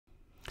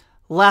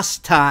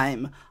Last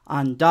time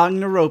on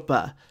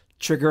Danganronpa,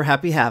 Trigger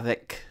Happy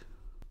Havoc.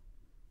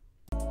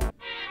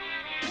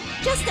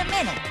 Just a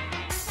minute.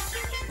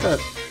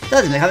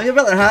 Doesn't make having a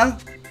brother, huh?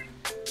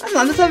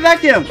 I'm just a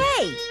vacuum.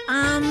 Hey,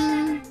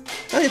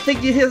 Don't you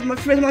think you hear my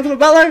friend Michael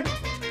Butler?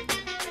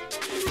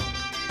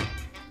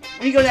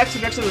 When you go to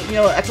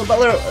Axel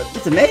Butler,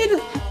 it's a maid?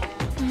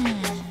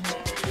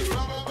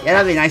 Yeah,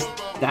 that'd be nice.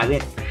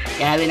 That'd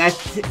be nice.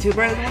 Two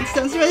birds with one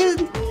stone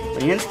situated.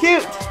 But it's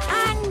cute.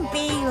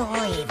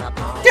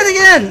 unbelievable. Do it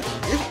again!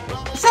 You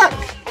suck!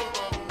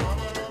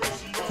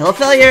 Still a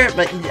failure,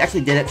 but you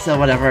actually did it, so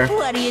whatever.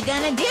 What are you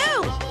gonna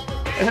do?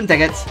 There's some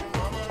tickets.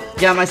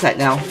 Get on my site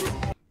now.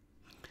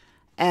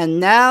 And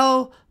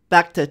now,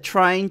 back to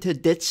trying to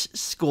ditch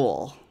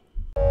school.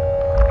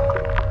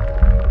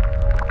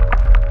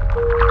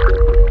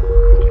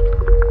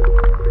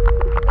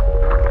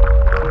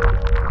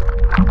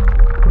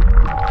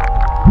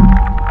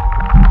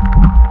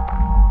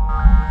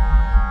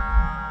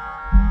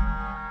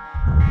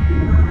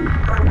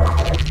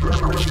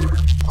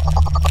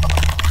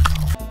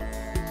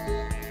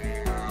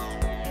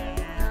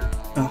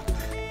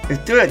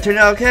 Let's do it. Turned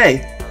out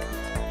okay.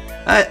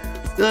 Alright,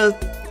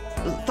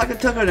 talk to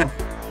Tucker now.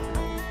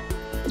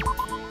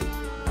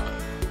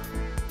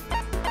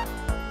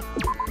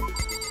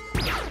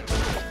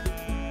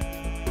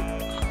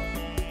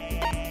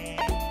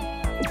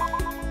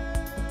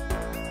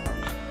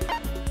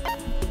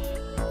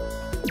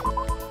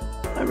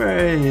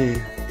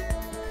 Library.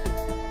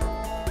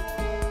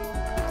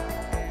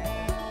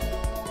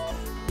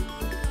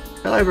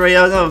 The library,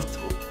 I don't know,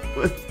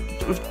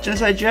 with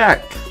Genocide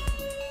Jack.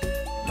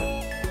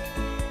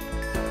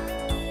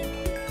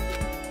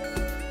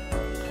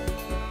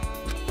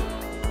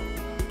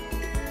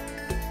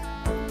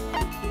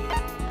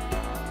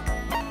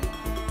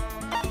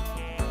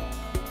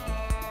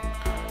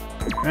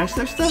 Rest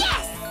their stuff?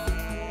 Yes!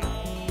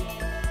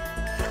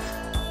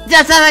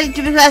 That's how I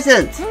give you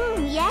presents!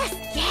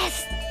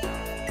 Yes.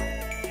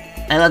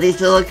 I love these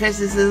little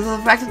cases, this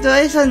little practice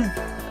donation!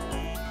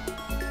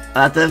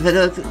 About the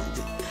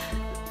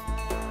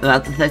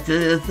sex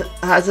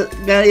how's it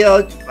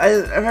gonna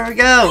where we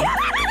go?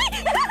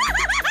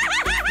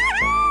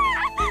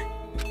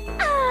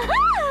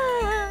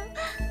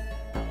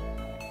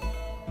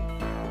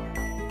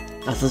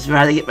 I was supposed to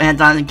try to get my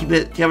hands on and get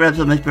rid of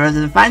so much birds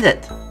and find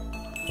it.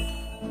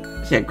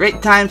 She had a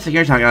great time, so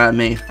you're talking about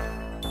me.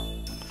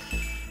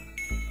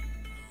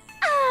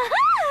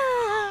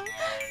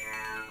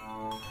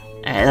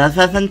 And let's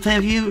have fun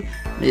playing with you,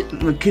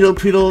 Kiddo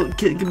Poodle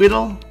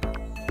Caboodle.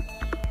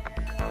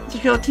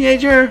 Just a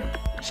teenager.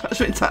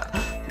 Sweet time.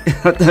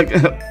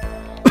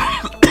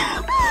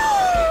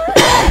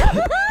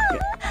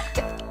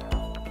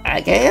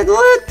 I can handle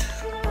it.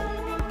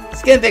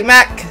 Skin Big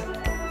Mac.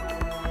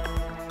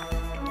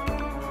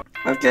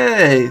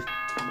 Okay.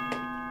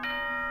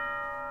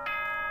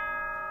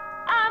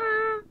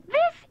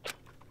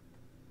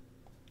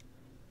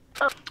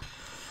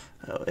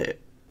 Oh, wait.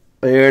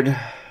 Weird.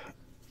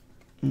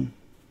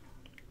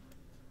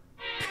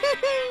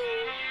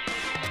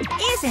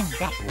 Isn't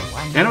that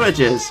wonderful?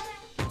 Sandwiches.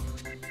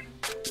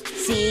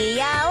 See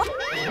ya.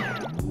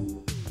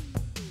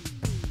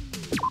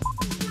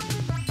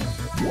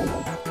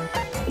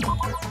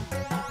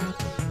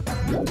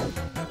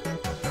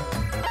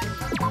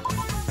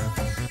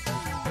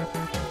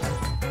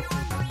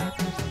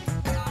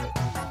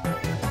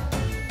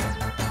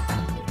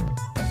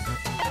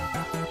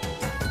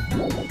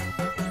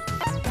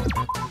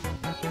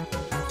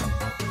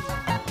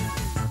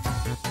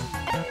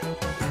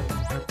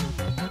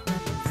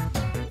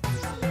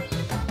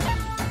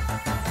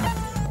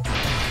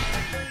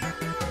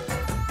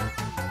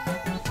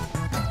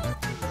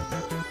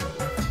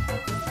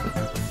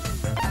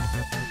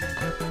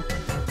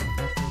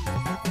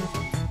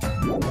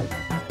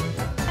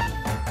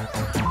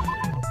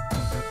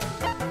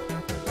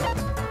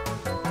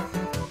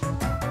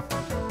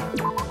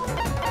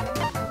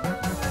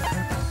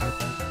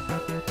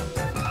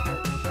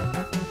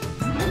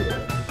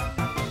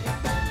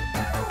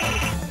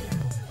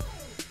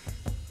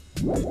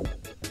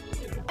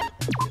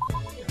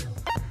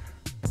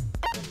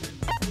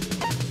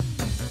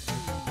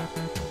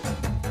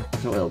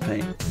 Oil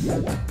paint.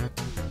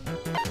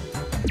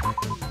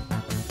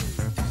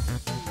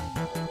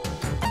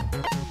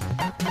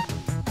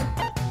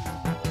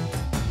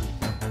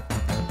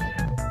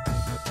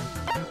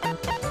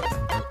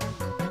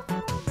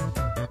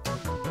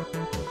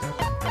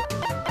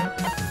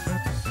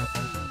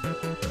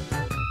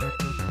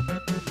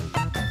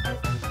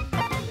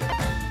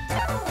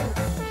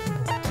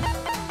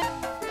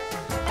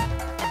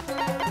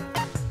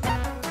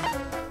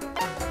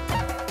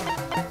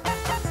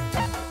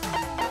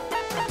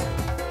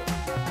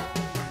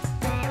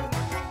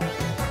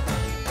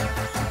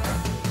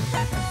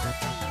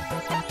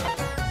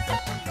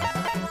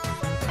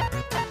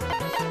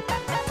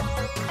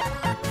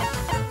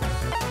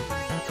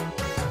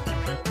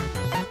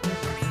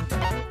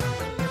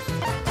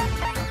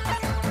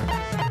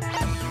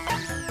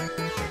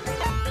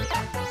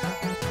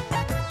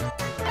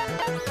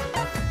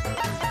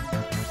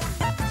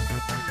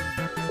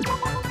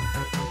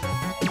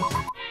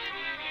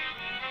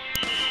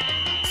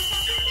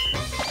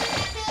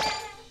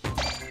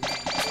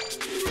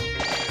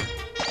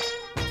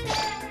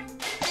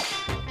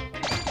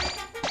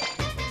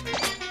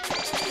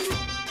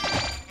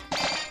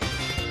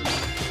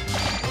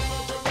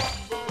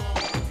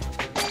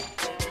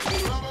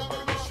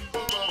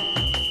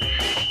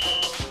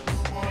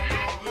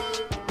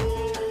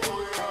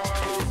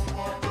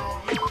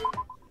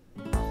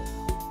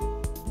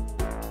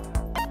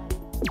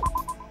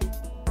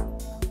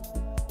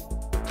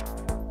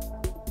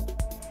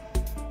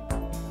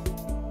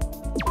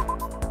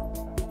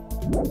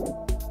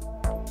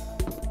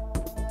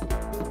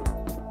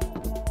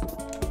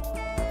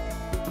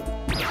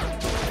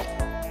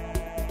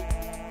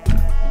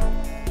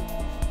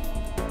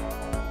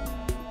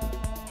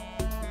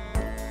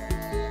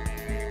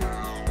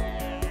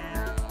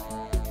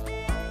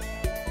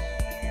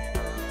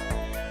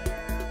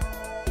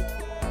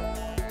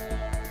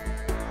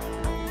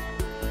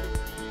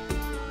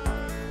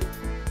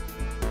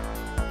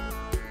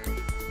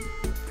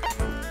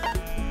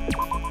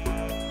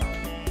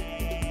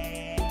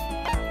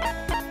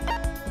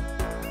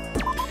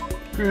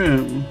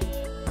 room.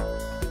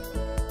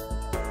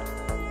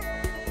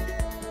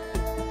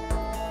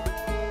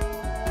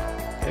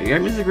 Okay, we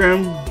got music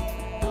room.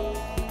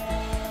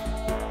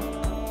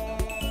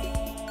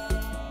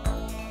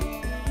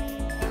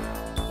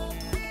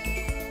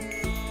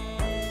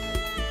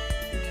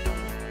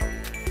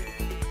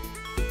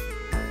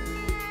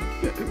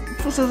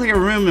 It sounds like a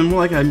room and more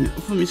like a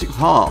music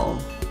hall.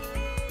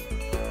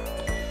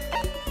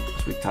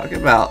 What we talk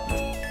about?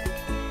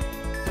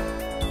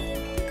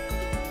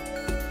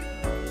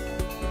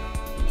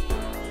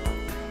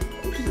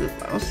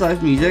 What's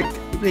live music?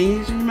 Playing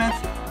instruments?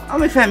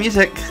 I'm a fan of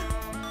music.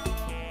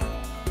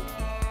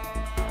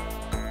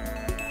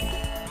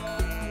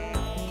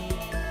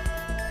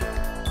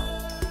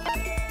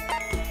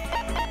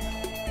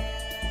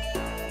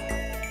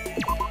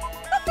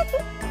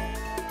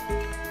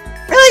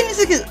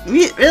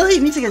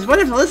 Music is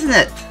wonderful, isn't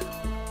it?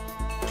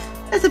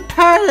 It's a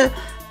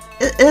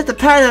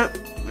part of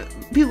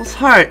people's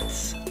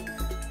hearts.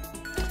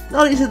 The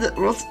audience of the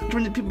world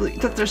trying to people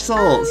touch their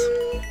souls.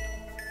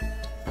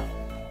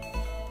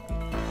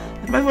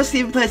 If my voice can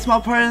even play a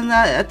small part in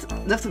that,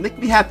 that's what makes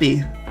me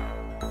happy.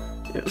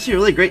 It was a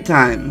really great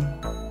time.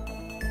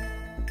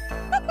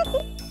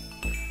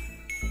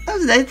 That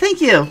was nice, thank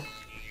you.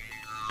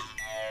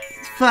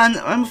 It's fun.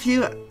 I'm with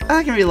you.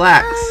 I can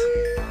relax.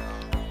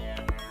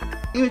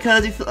 Even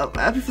because you feel,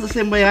 I feel the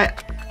same way.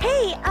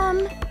 Hey,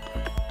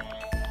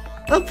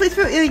 Oh, please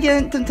feel it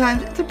again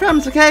sometimes. It's a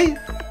promise, okay?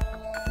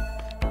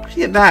 We should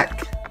get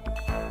back.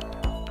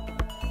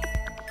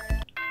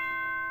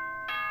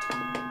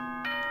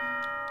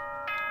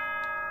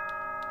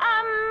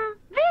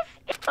 this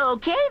is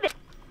okay.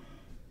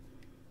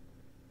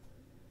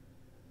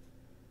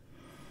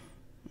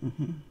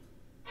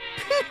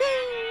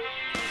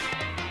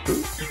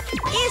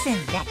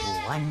 Isn't that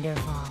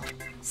wonderful?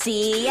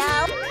 See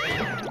ya.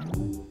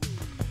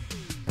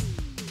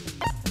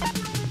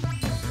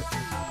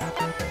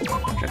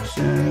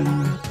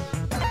 Protection.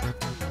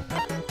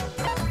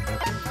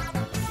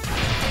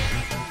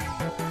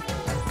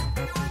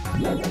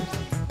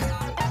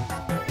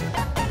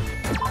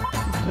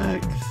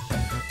 Effects.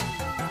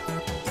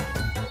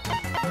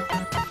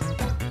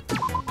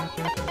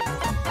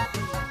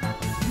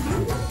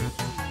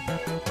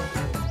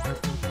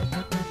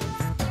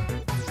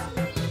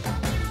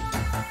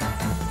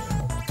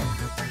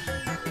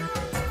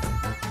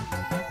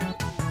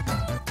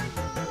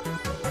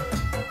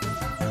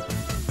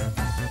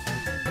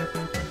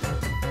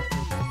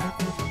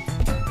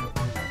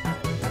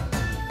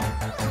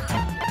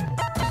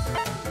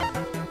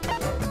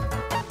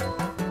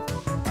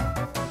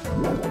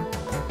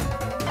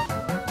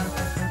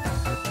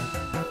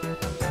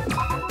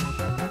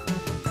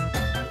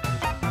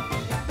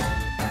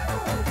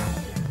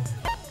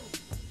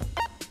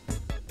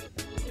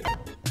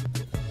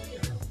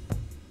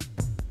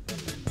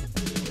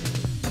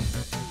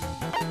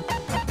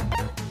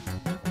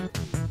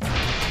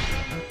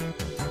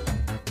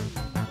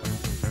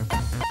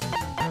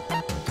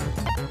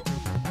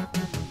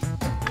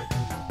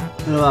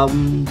 No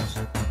albums,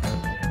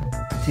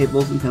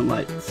 tables, and pen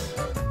lights.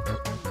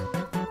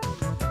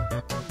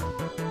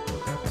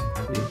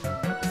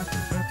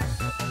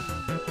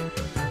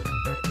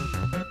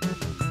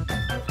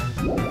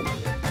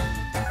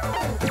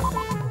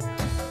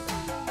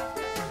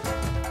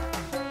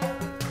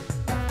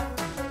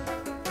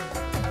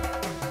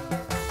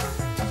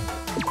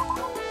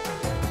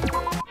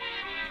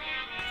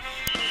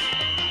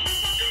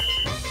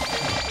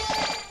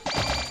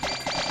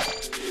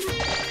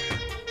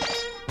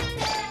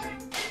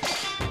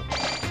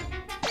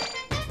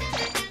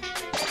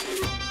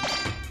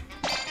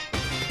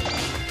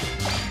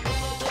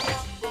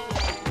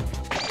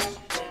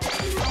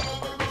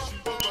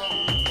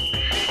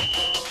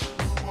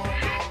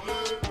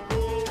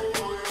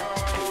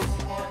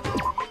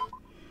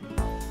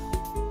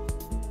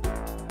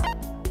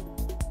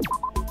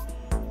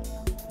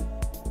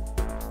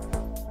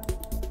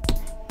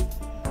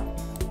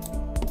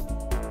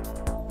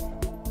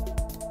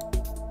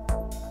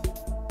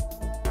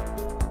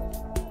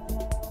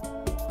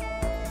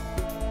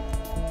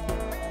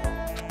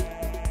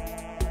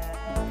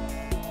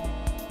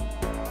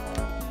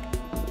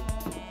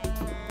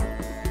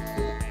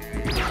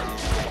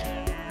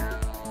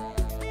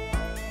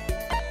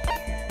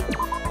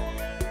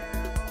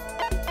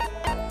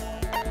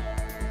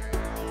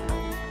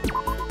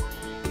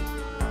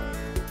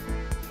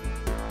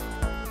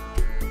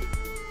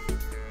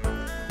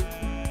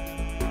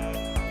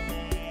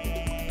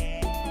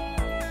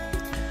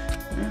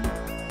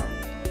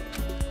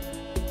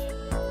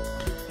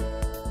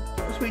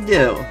 We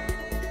do.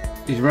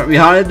 We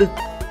haunted.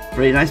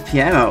 Pretty nice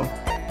piano.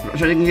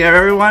 Should I take care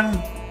of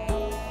everyone?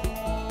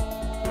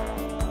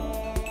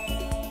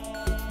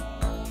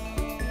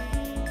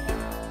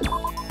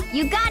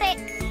 You got it.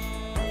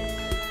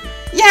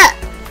 Yeah!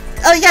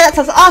 Oh yeah, that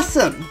sounds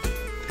awesome!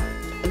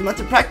 I want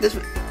to practice.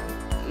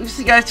 We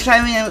see guys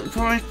chime in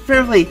for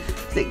perfectly.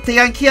 Take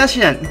on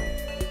Kyoshin.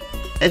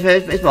 It's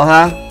baseball,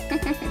 huh?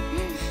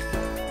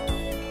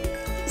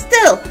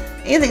 Still,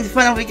 Anything's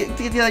fun if we get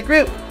to the other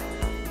group.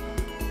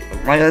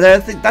 My other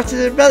thing, that's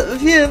it about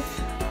with youth.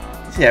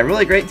 So yeah,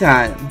 really great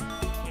time.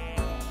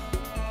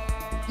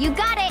 You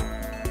got it.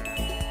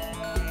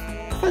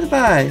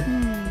 Bye.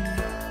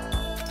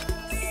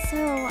 So,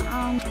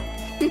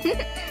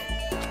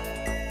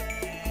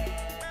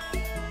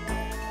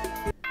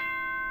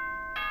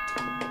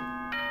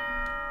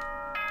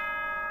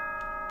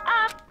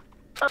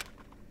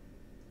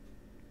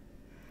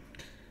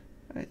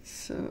 Alright,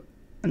 so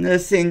I'm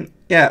noticing,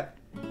 yeah,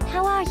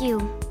 how are you?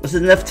 there's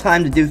enough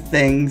time to do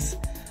things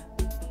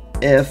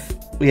if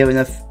we have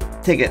enough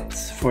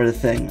tickets for the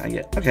thing. I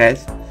get okay,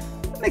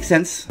 that makes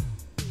sense.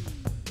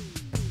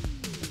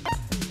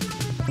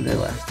 And they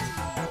left.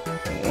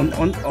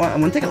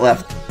 One ticket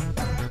left.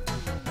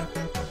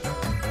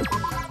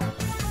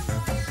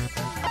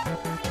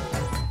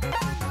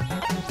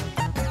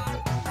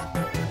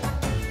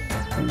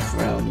 And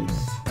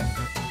frowns.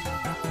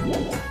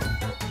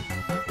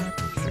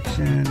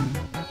 Restriction.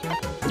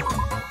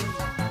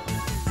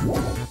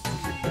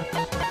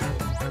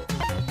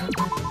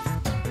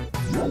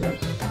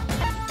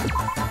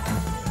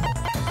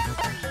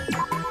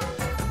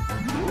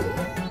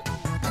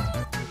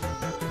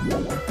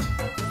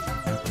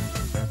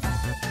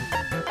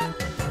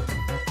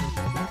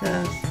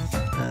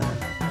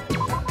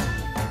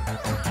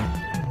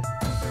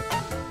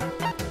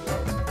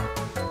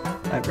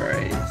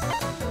 Libraries.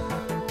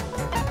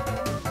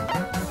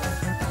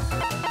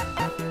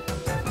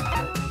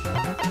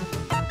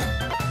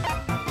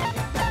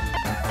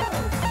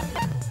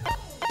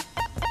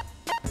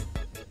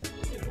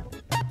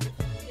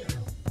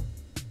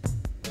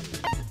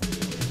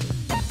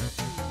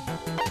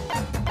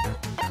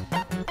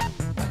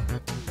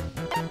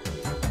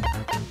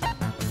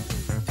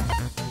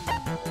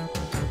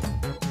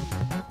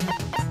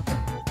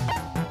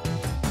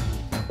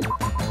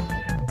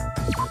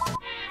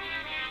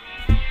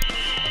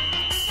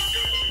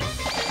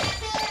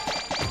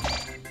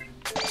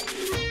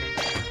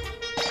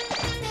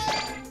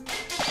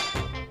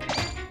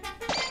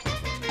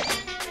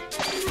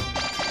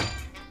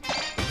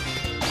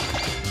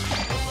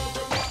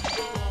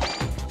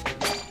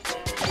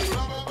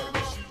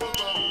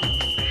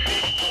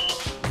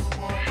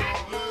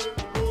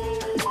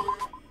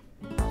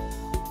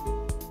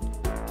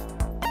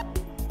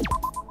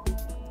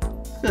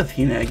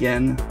 Hina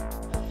again.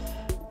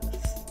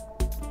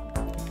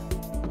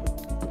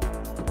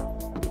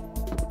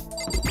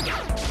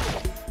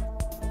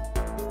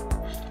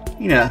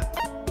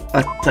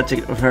 I'll touch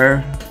it with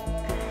her.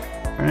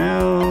 For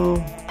now.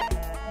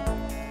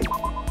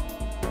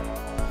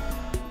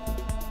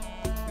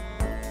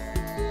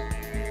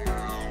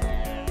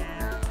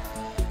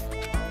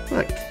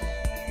 Look.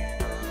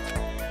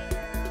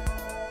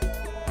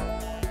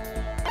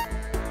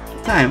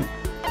 Time.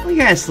 I'm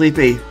kinda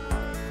sleepy.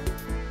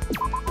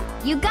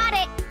 You got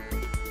it.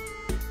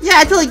 Yeah,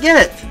 I totally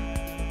get it.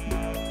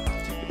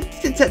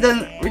 Sit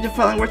down, read the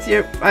following words to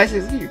your eyes.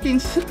 You're getting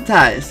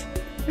hypnotized.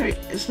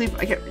 Sleep.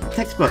 I get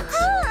textbooks.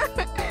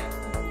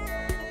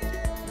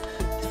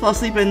 Just fall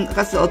asleep in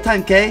class all the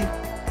time, okay?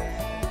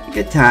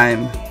 Good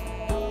time.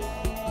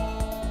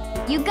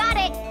 You got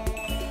it.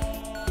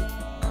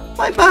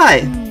 Bye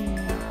bye.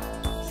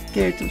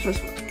 Scared to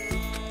trust.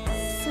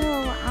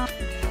 So,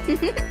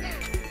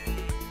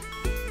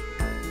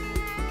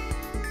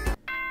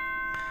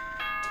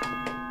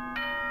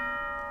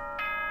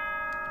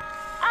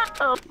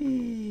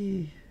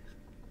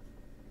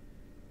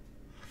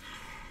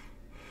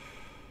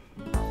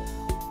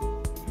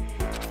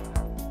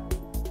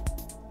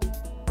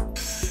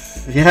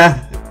 Yeah,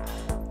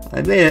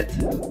 I made it.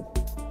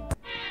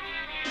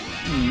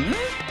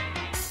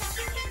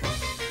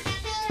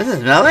 This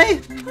is really?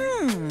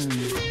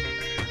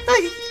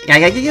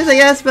 I can use it,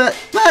 yes, but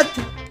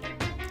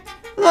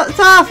it's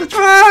off. It's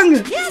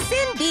wrong. yes,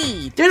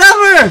 indeed. Do it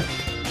over.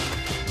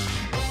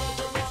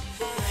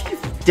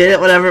 Did it,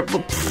 whatever.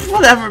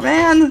 Whatever,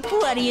 man.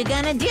 What are you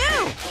gonna do?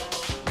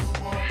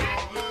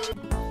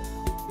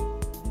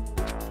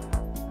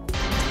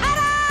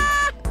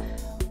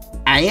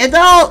 Any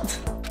adult.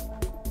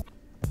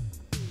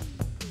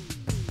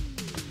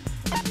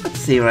 Let's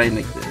see what I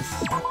make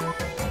this.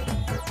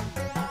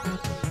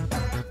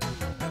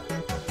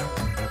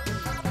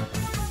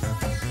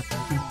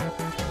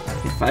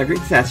 Okay, 5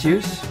 Greek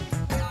statues.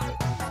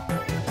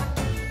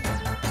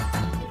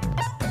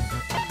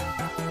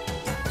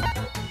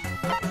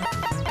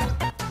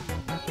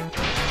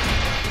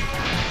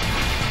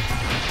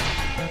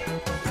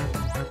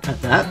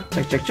 Got that.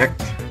 Check.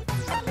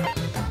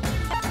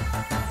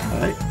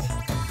 Alright.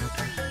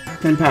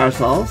 10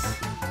 parasols.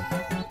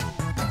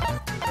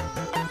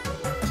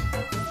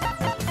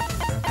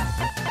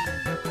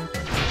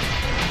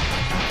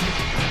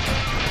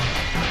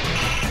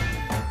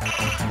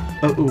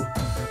 Oh, ooh.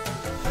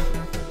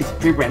 It's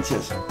 3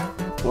 branches.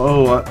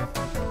 Whoa.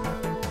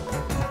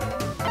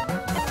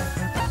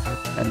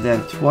 And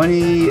then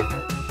 20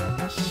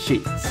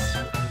 sheets.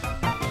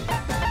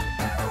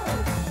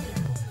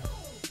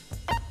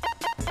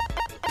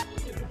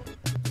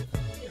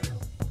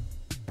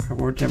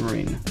 Cardboard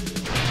tambourine.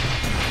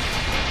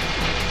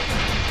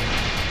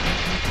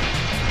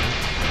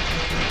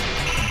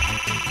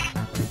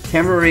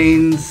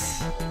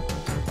 Tamarines.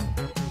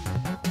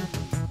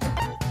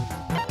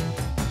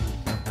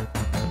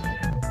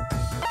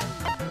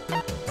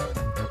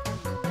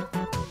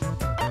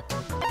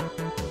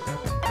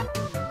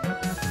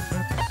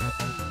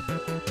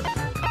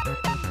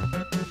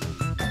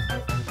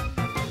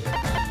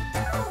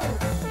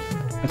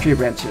 And tree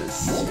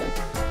branches.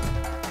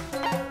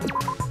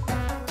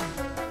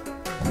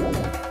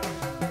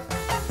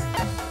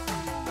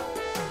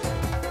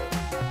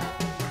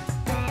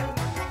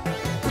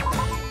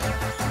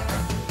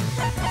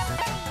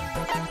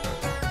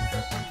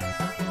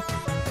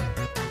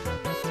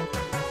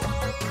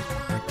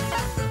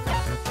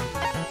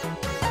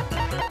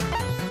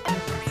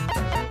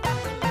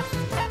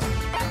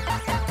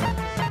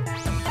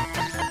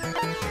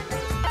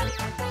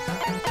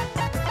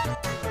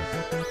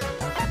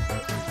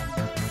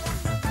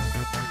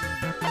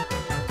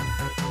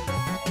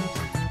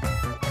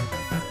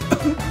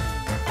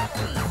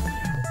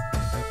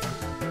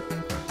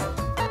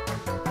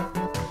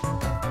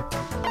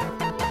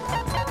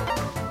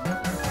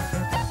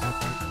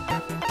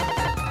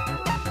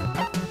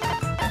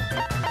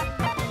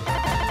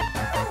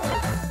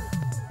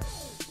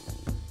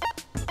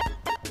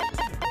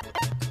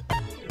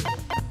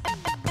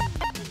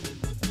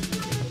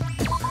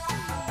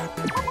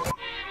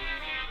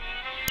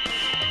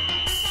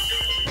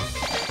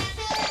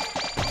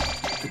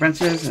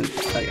 Branches and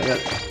I got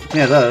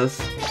 10 of those,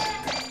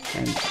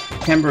 and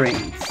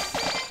tambourines.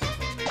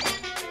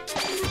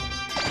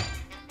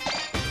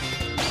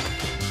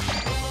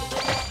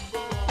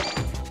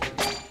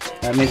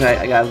 That means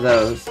I got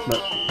those,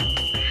 but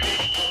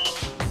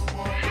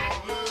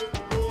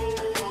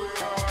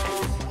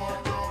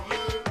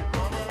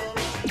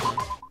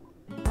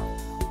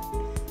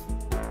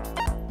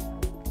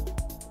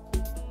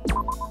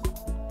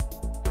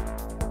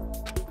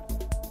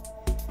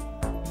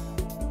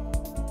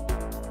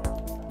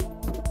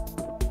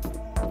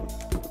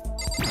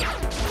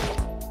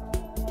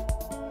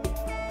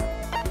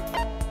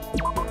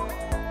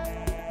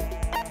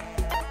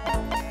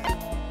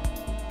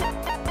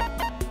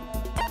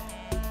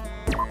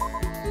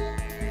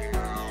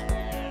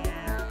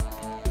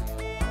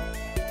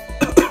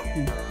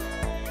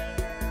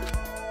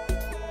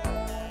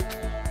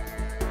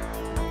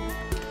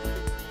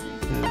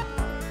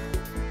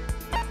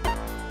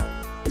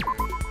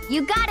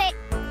You got it!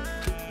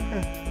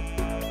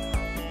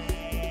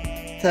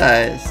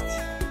 Test.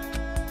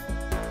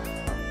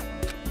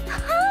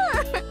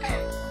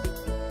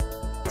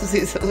 So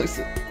it looks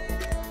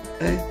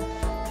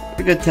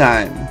a good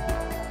time.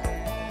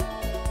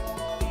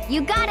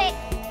 You got it!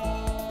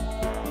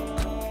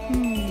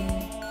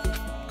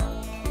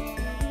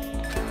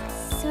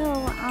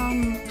 So,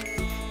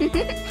 this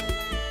isn't...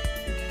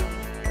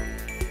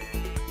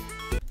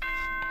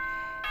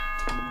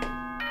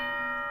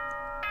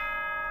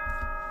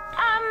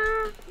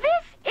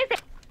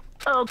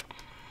 Oh.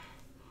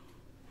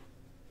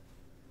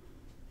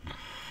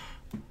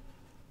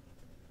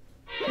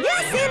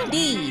 Yes,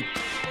 indeed.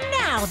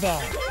 Now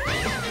then.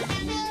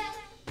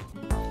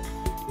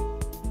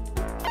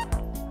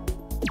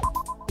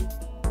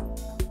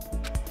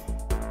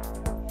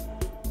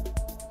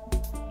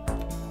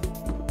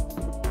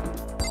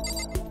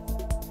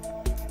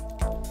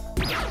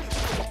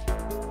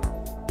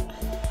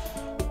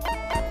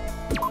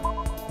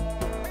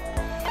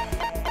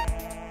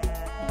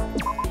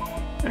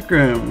 Rec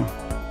room.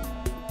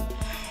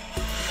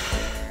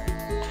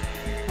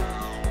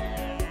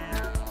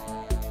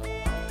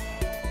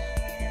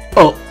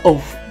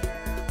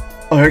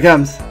 Oh, here it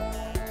comes.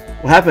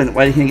 What happened?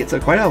 Why did he get so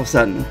quiet all of a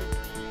sudden?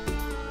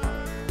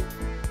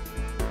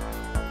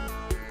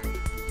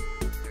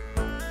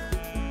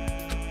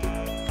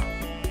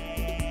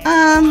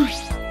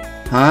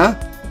 Huh?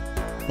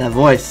 That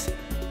voice.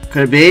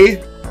 Could it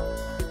be?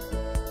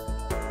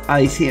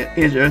 I see.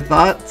 Here's your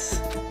thoughts.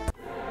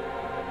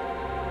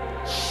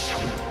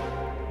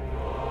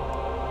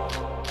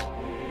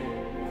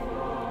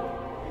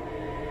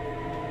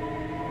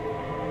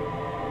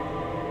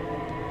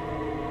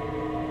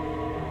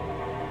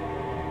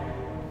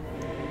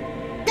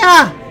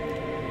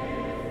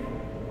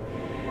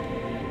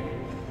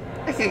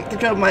 I can't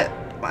control my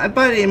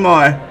body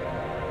anymore.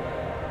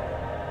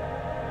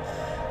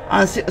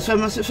 I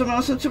swim.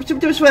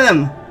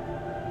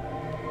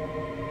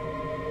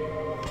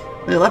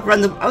 We're up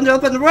around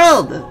the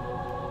world.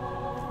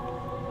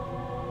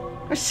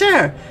 For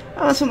sure. I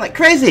want to swim like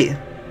crazy.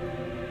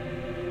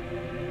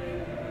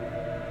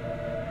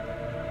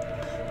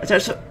 I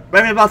started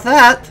writing about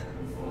that.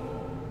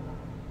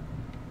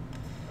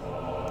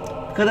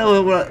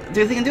 What do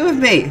you think you can do with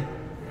me?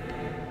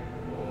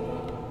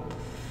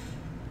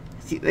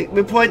 See, like,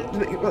 we point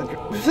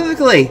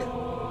specifically.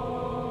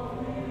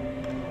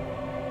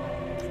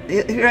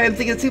 Here I am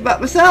thinking too about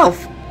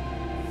myself.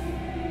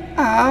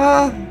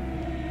 Gah.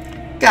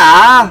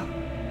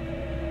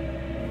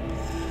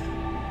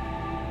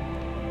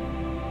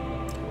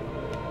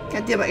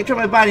 Can't damn, I control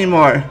my body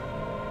anymore.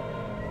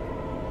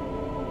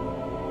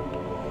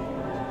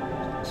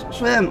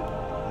 Swim.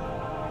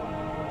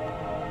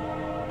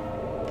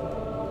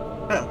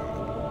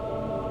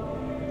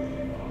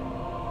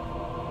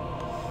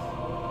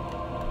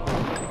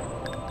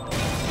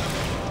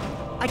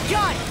 I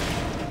got it!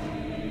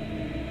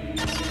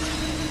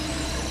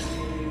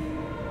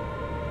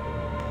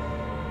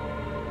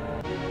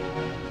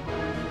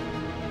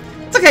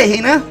 It's okay,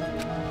 Hina.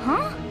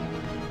 Huh?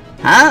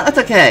 Huh? That's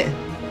okay.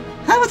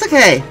 Huh? What's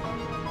okay?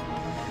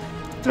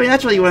 It's very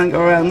natural you want to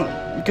go around.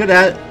 You're good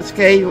at it. It's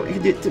okay. You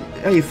can do it to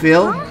how you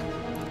feel. Huh?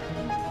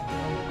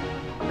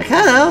 Like,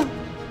 hello.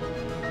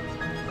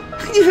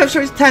 How can you have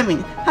short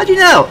timing? How'd you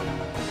know?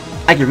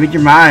 I can read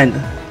your mind.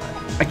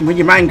 I can read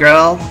your mind,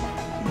 girl.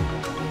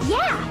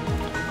 Yeah.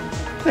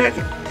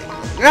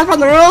 You're up on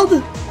the world?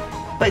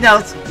 Wait, no,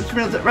 it's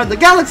around the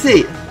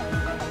galaxy.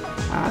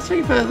 So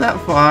you put it that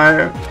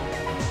far.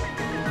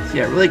 So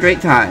you had a really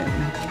great time.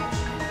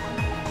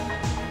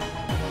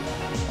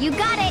 You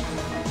got it.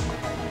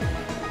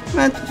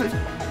 Man,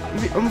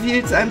 a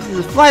few times to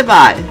just fly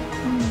by.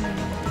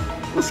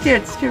 I'm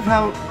scared of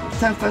how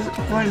time's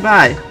flying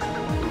by.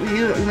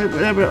 You,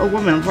 whenever a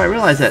woman, before I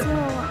realize it. So,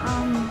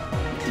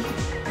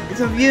 It's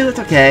a view, it's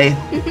okay.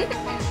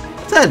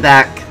 Let's head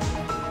back.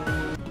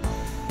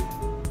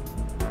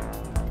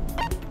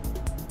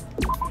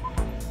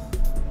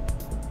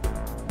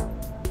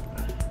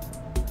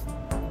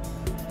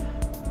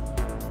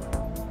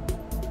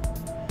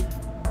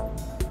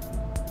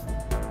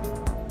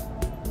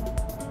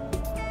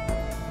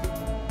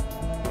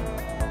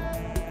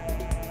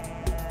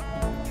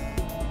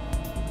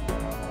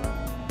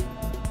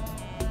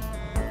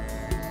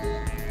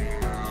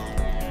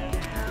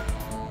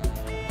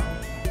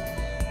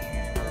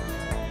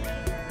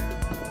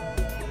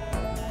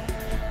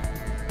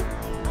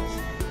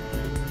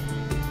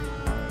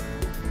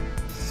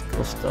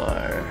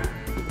 Star.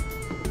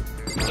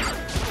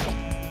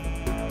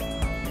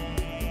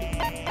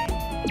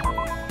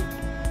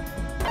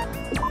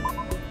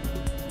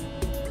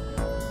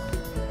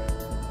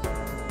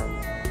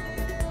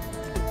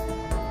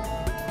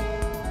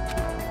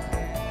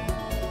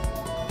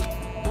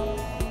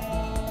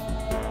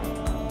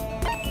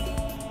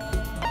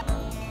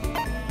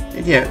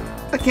 And here,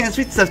 I can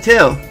sweet stuff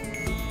too.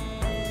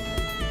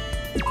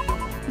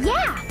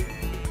 yeah.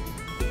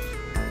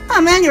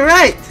 Oh man, you're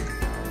right.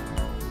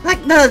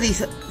 Like none of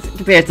these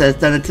compared to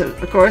done it to,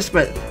 of course,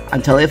 but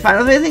I'm totally fine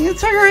with anything in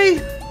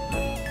sugary.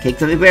 Cake,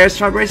 gummy bears,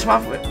 strawberry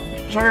swap,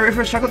 strawberry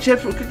wafers, chocolate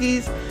chips,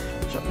 cookies,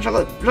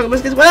 chocolate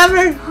biscuits,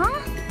 whatever. Huh?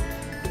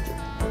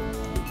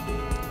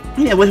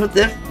 Yeah, with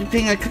the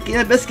being a cookie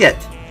and a biscuit.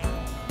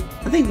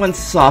 I think one's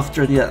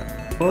softer than the other.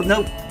 Well,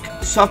 no,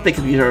 soft baked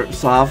cookies are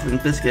soft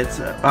and biscuits.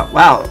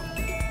 Wow.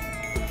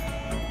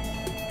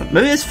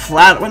 Maybe it's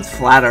flat. One's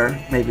flatter.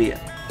 Maybe.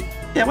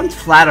 Yeah, one's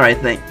flatter. I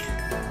think.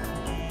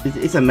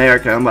 It's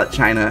America. I don't know about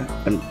China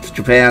and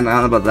Japan. I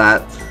don't know about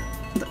that.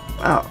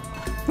 Wow.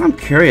 I'm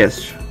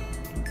curious.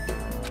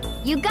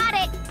 You got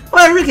it.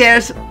 Whatever, who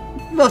cares?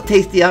 Both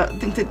tasty.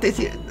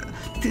 Tasty.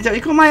 Tasty.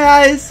 Equal my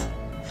eyes.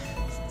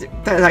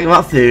 Talking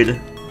about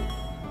food.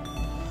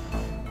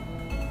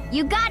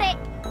 You got it.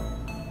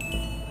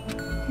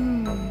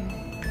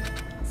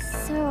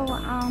 So,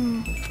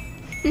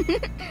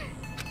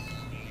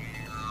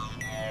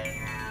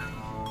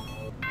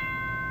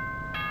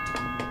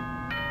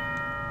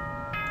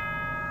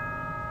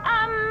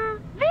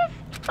 This...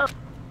 Oh.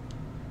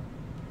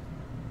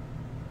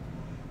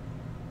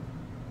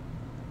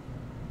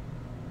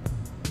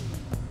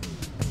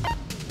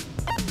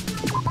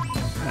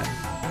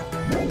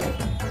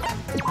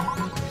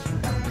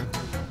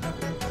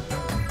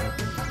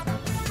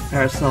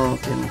 Parasol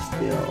in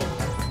steel.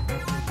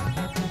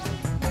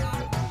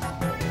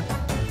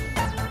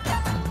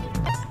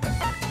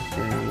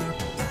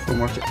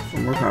 Okay,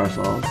 four more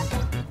parasols.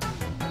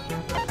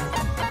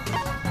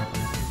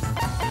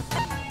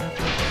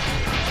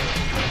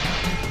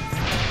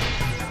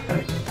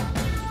 Okay.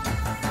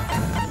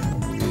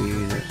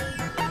 Need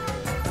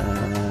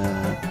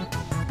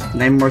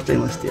 9 more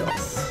stainless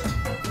steels.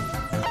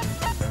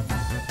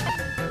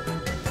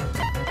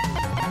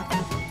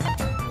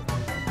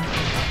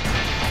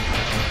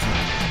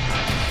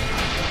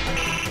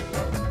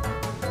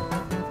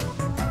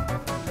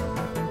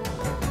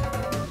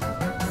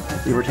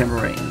 They were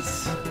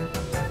tambourines.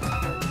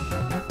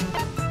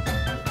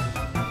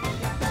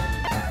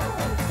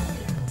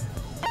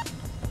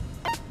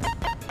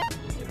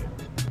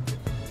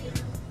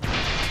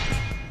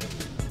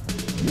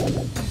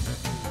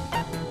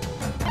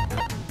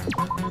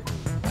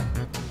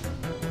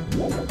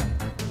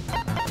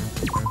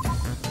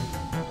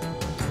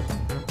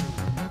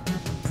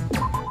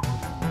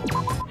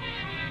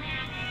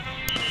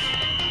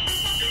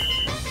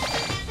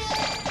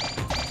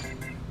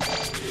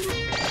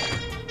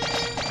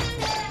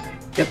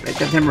 Yep, I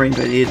got tambourines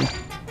I need.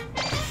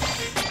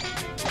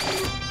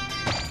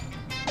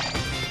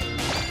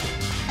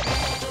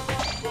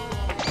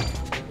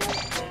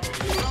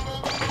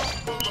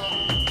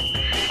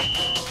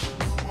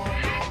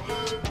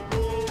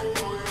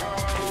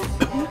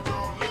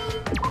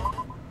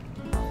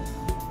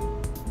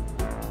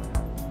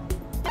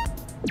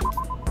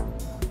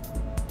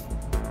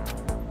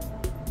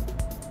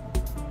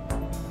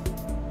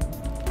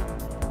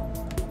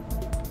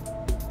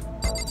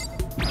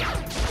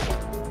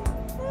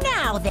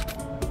 Now then.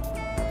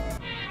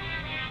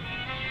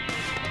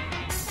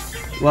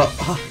 Well,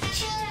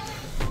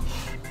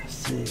 let's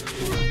see.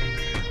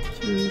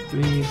 2,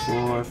 3,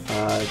 4,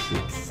 5,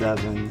 6,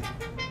 7.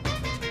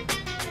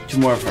 2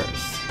 more of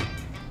hers.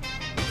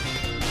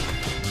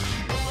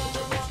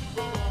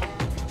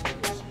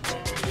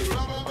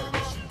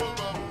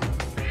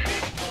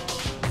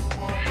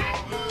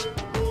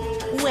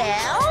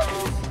 Well,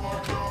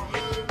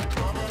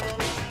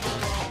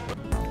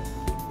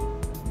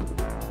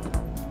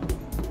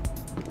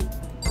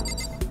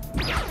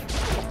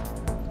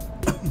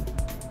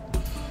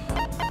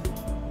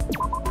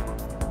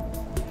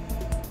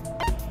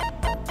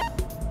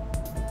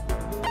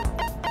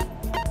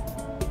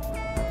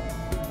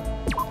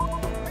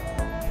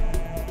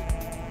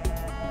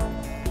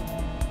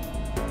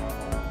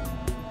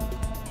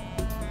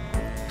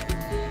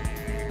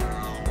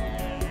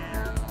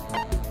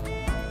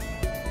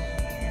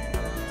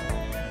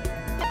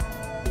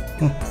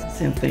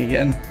 Same thing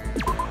again.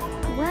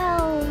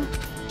 Well,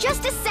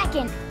 just a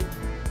second.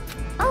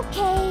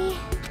 Okay,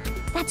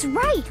 that's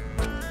right.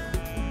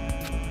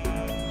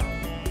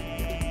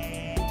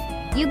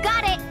 You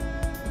got it.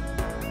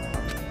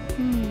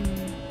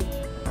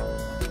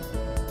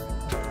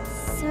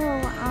 So,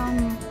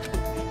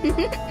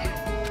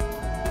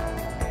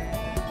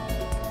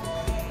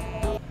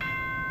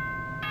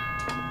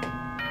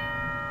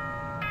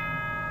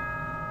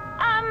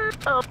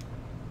 oh.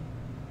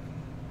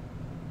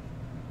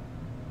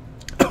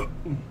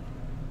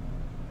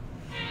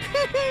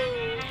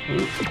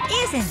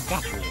 Isn't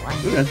that Ooh,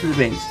 wonderful? that's for the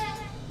veins.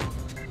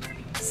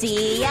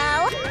 See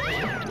ya.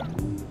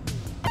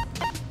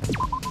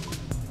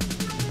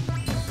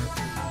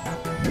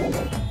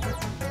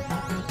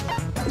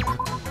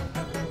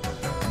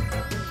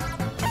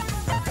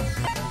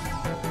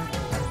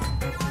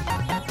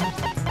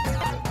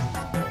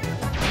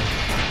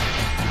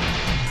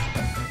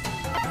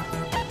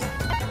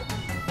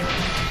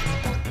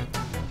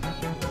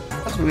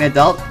 That's for the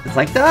adult. It's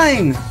like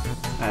dying.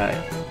 Alright.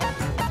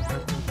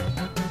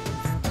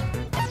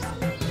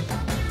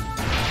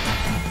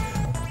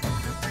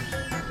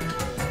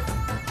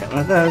 Got one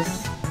of those.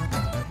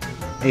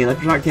 Hey,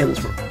 electronic tables.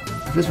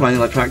 This one,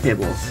 electronic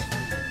tables.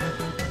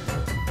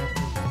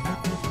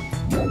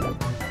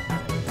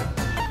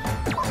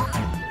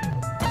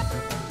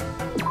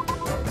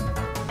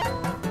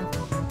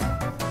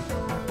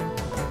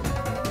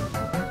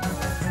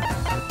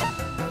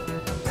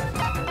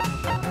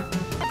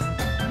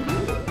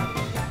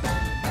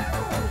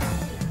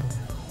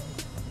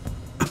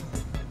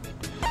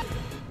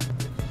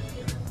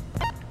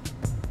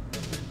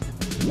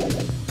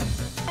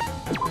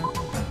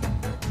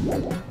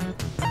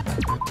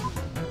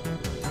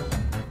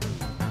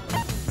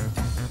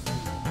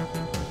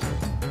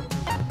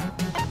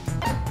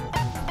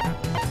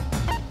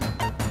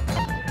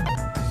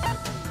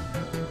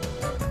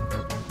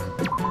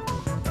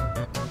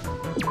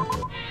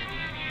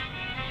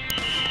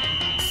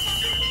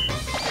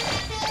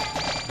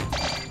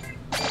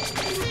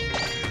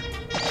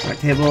 Electronic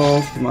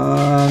tables, come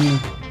on.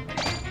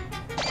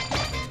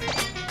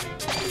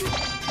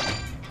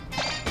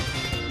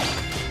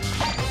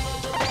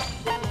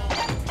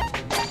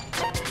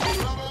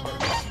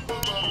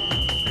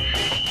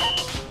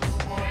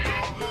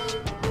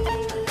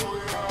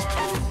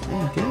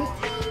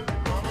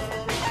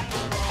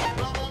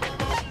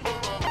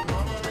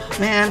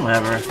 Man,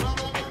 whatever.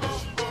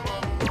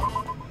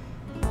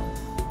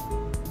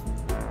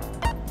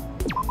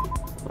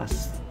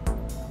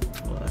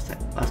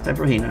 Last time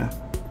for Hina.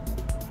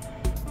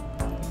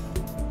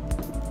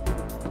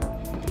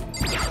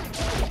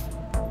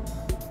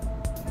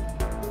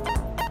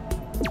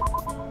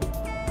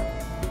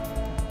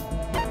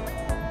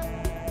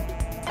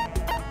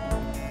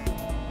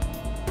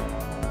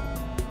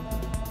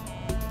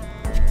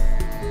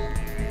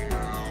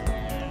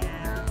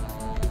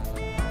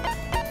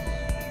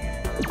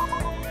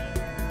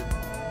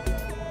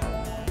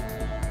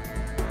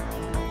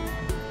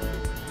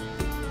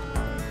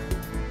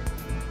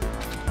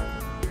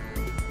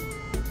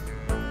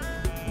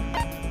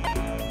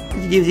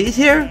 Did you these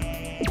here?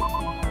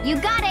 you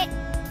got it.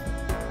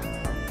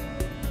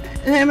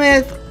 Hey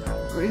man,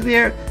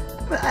 here.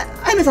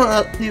 I missed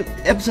all the new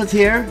episodes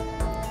here.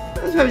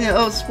 I was having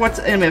an sports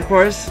anime, of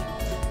course.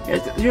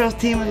 Here's the Heroes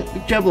team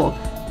Jebble.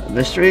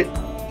 Mystery.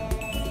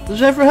 The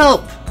drive for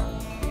help.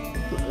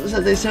 So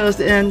they showed us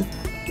the end.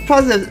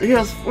 Positive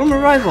Heroes former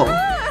rival.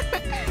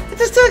 It's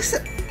just too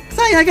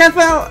exciting. I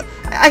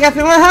gotta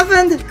find what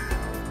happened.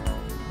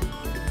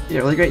 You had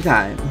a really great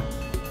time.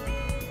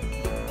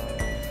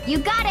 You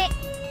got it.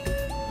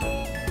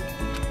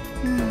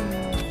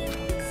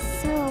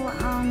 So,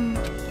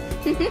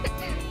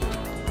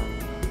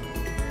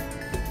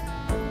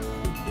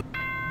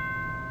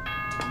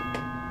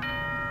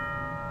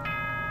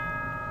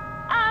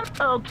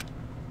 Oh.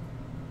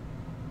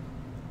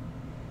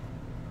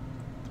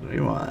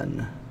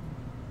 21.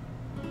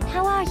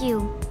 how are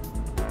you?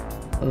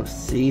 Oh,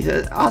 see,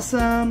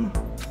 awesome.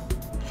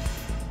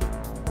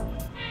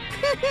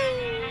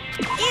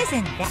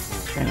 Isn't that?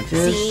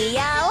 Sandwiches. See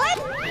ya.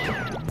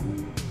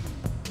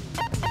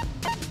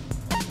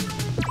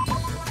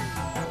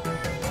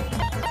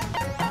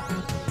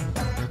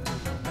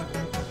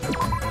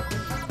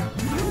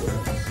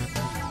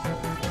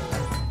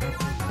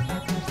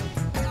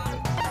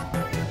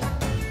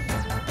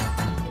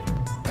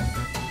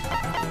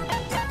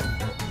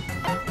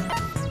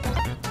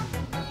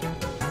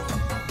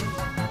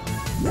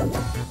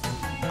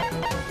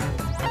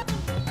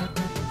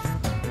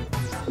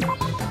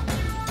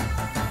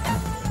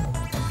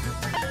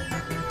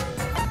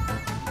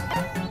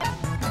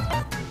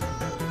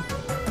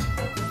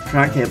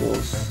 Track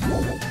tables.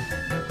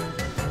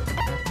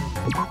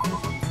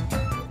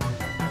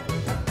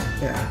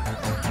 Yeah.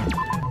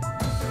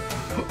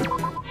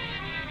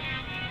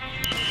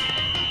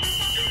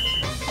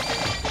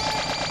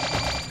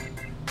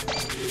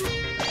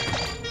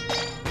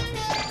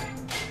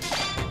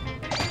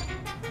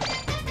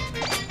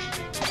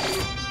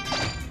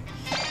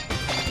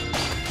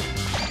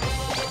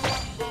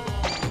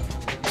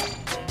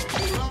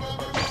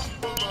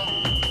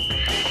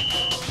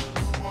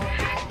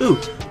 Ooh,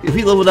 if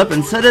he leveled up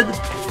and set it,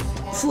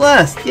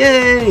 Celeste,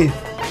 yay!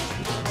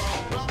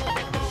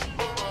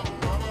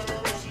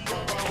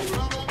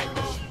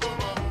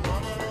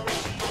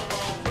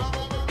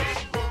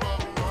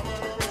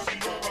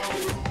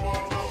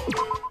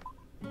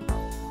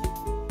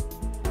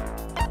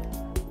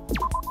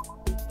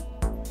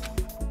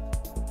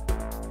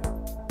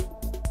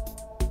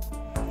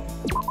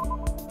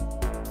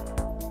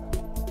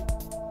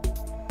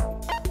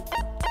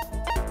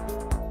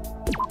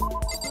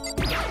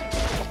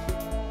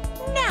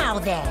 Now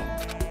then.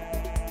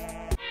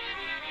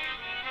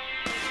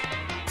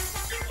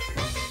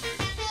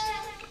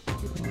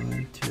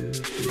 1, 2,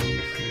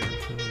 3,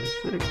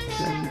 4, 5, 6,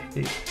 7,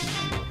 8,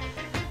 9.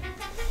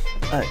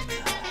 Alright.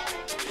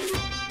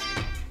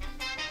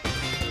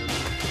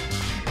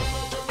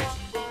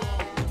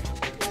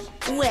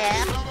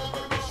 Well,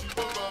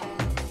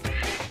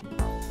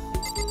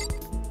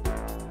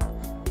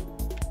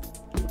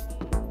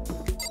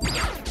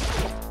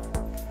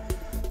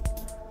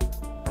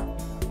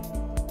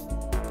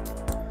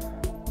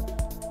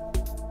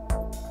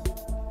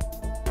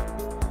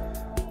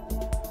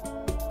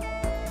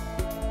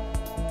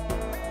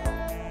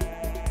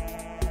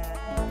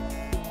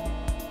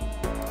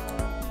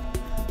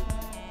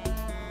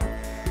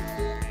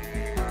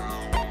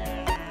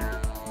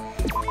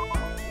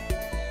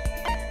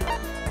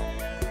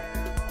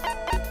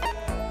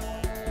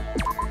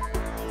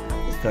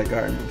 Got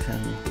garden with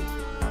him.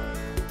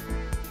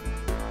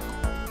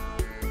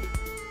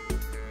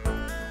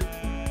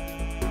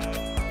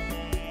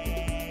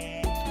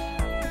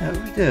 How do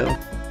we do?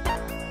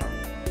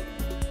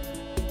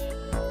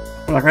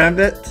 Walk around a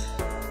bit.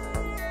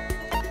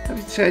 Have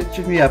you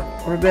check me up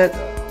or a bit?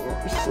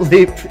 Or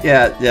sleep?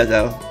 Yeah,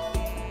 no.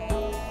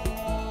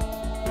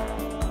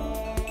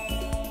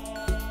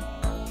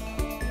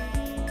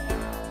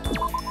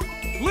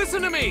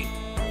 Listen to me!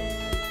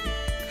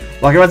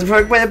 Walking around the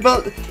perfect way to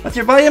build. What's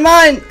your body and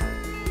mind?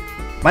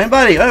 Mind and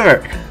body,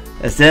 whatever.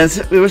 And since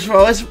we were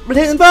always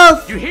retaining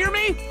both. You hear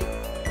me?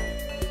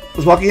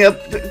 Was walking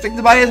up to take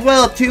the body as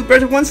well. 2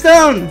 birds with 1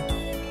 stone.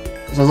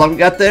 So as long as we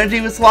got the energy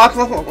with locks,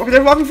 what were they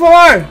walking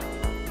for?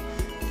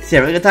 See,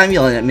 having a good time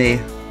yelling at me.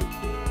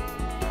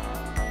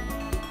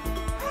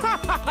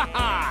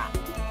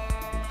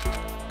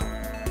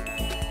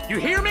 You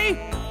hear me?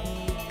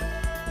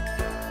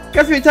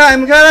 Got 3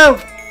 time, Mikado.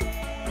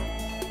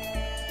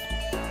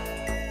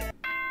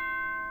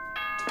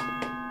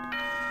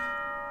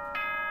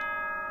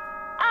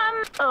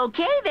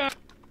 okay then.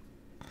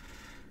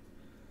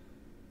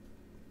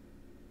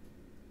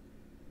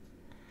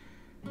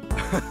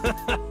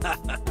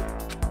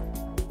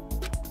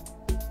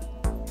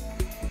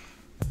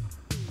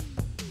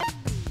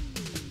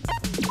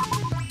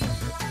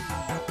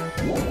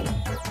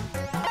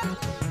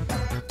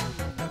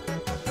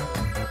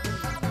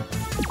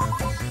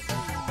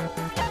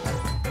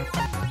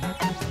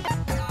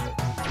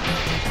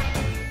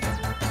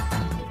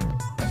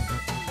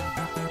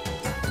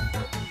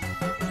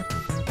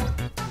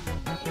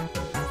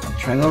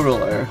 Triangle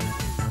ruler.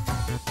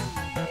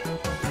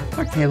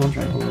 Mark table and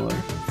triangle ruler.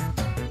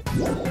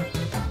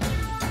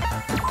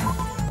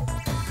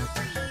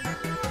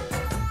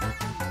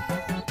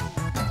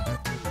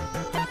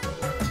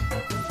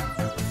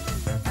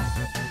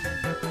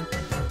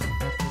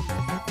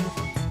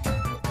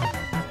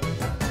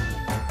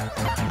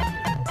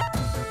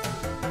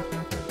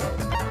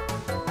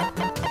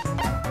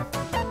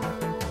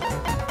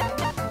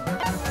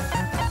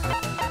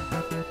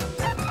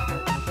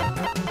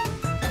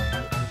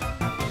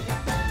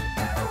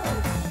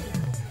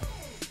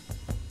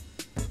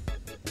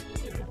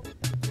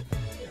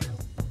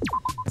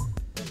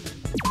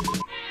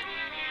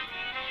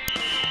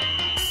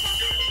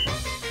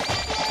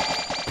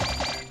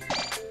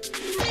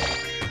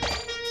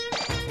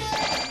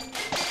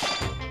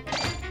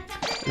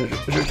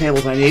 There's your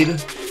tables I need.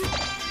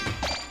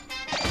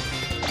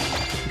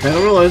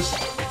 Triangle rulers.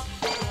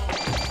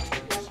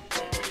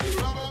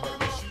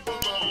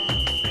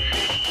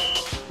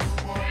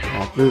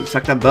 Oh, blue,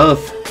 sucked them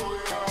both.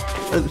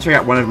 Let's check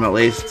out one of them at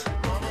least.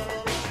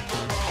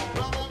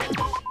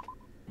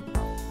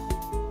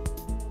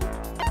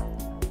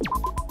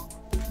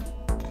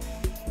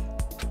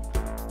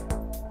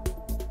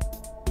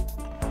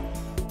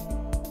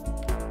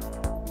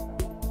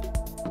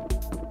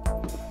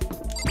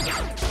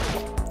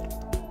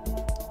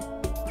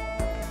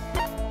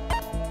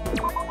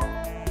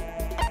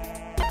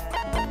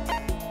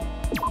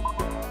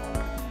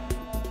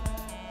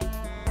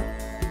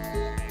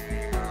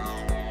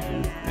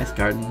 Nice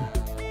garden.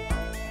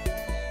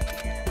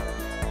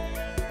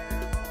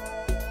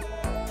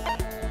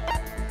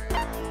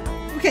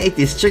 can't eat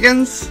these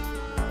chickens.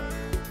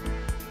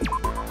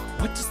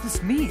 What does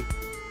this mean?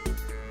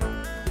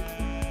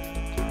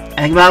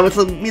 Hang about with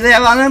the meat they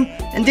have on them?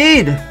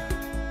 Indeed!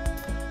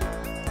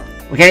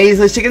 We can't use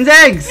those chickens'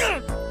 eggs!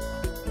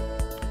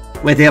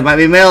 Wait, they might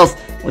be males.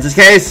 What's this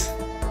case?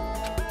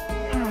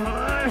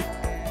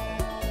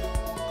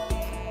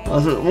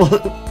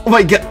 Oh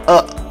my god!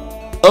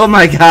 Oh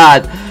my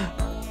god!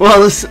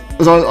 Well, this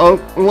was all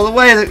the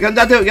way. We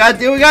gotta do what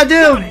we gotta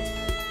do!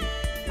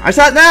 I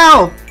saw it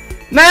now!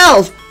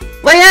 Males!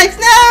 Lay eggs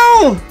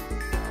now!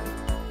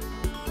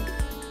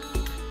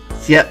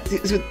 See how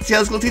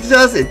the school teaches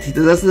us? It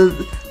teaches us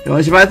that you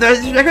only survive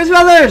records of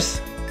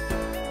others!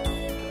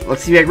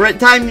 Looks to be a great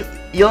time.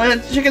 You only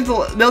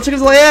let male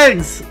chickens lay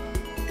eggs!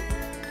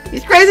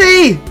 He's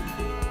crazy!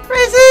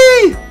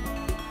 Crazy!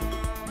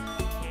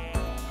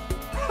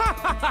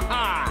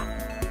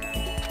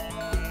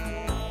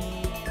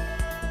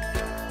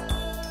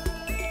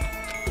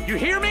 You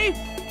hear me?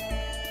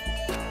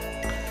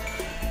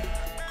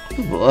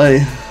 Oh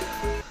boy.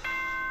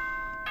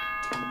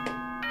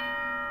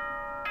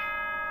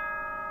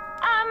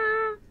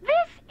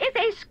 This is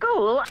a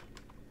school.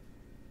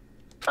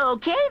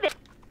 Okay, then.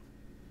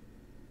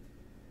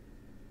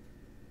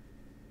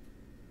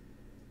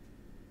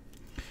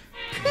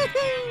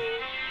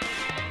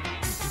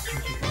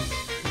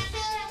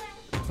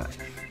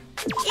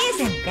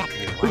 Isn't that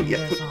Ooh, yeah.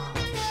 wonderful?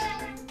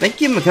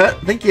 Thank you, Makut.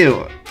 Thank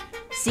you.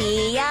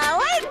 See ya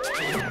later.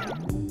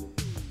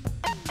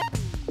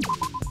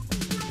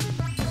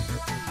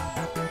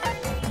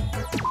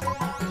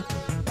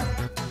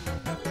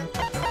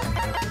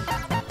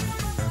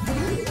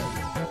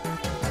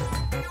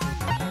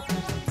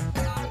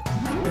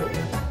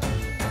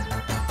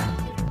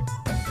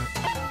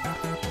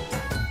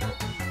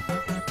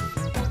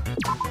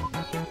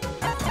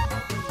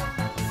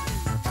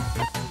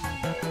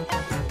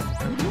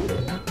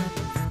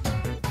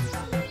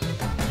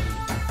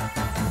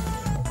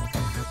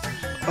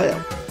 Oh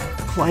yeah.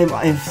 Climb.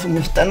 I've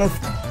almost done with.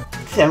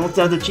 See, I almost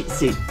done the cheat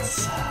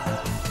sheets.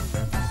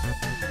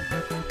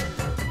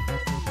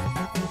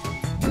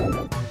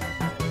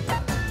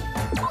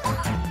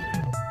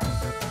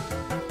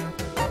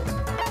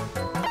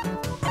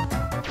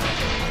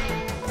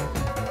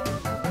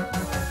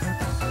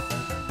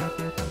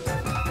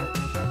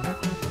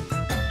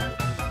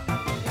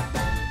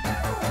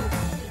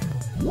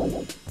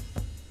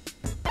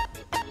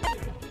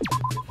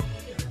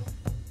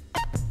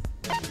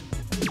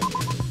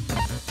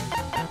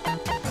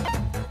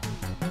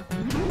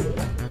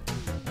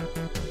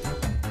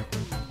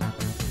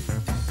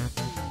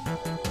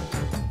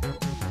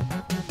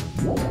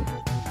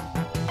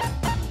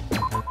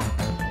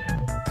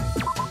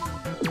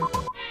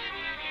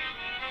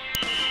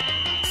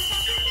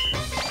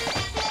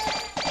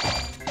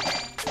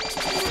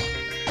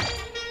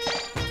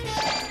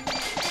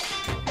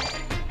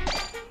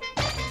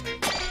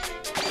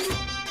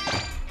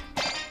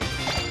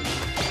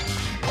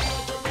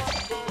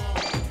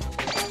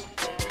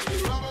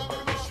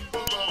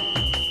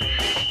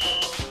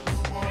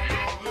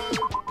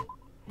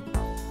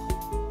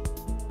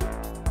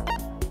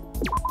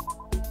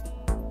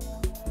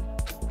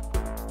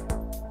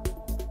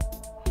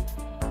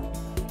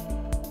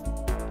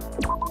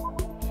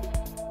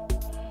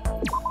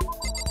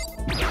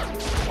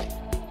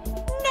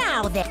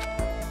 Now then.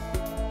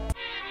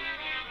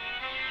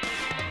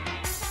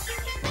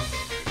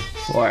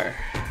 4.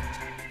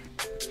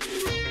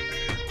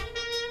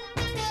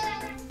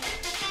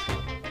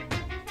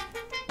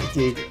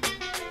 Indeed.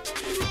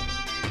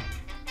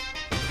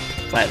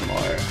 5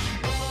 more.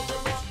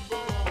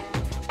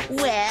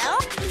 Well,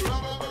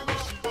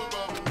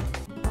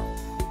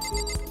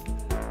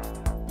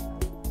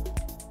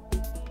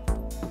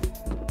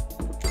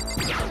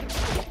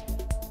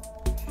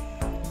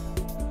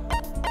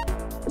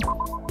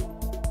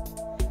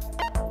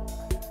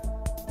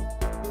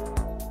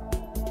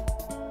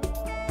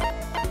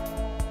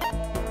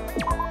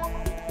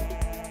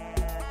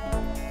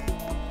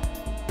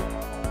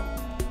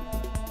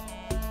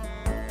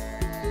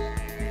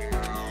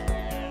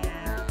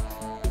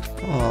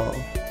 Oh.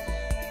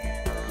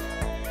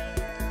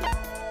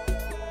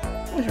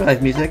 I really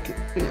like music.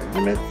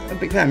 I'm a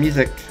big fan of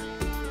music.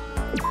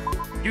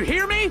 You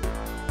hear me?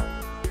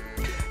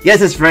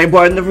 Yes, it's very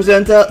important to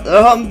present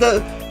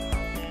the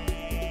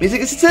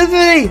music is a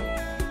symphony.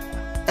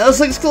 And let's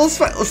sing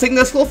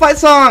the school fight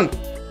song.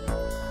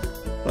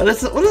 What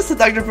is the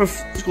doctor for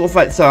school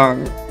fight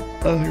song?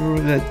 Oh, I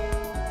remember it.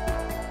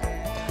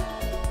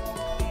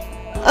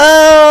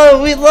 Oh,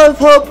 we love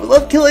hope. We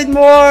love killing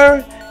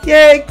more.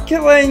 Yay,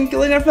 killing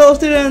our fellow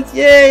students.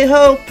 Yay,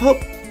 hope,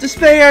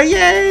 despair.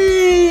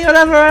 Yay,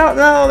 whatever. I don't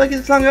know. Make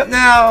the song up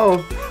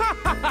now.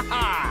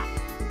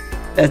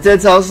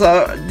 It's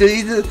also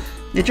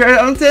you try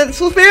to understand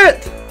school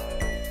spirit.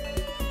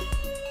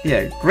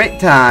 Yeah, great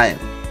time.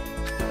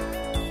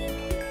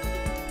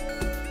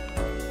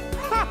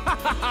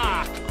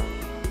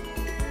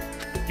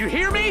 You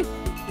hear me?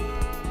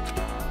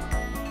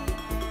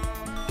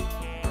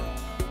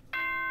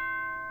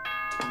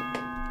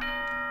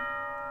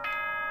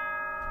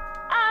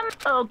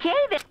 Okay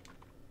then.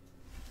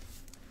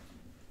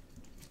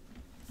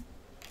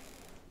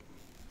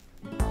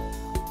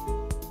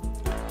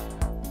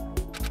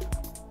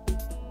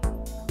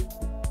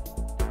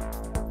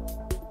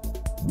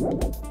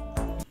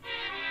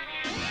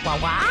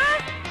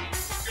 What?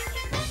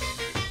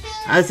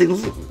 I think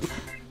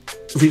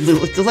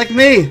looks just like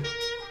me.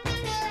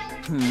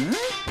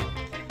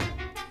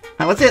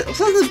 What's it? What's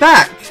on the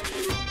back?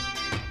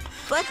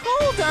 But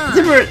hold on.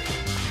 Zipper.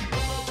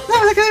 No,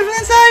 is that coming from the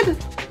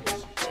inside?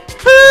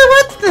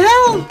 What the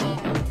hell?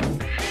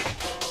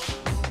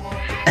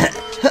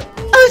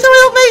 Oh,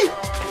 someone help me!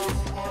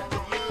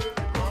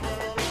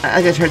 I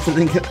just heard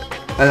something. I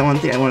don't want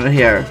to think I want to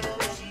hear.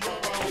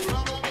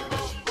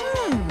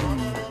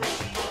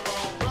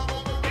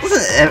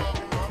 Listen,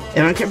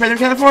 everyone can't press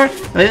their before?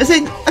 No, you're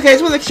saying, okay,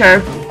 just want to make sure.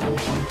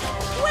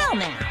 Well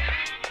now.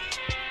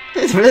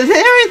 It's for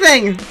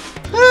everything!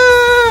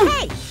 Woo!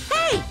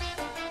 Hey!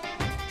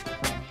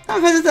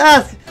 I'm going to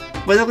ask.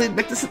 Why don't we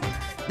make this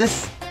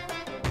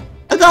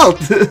adult?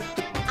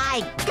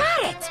 I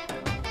got it!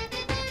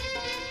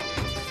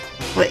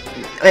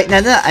 wait,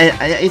 Nana,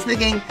 I was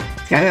thinking,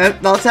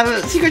 adults have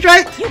a secret,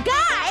 right? You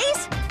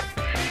guys!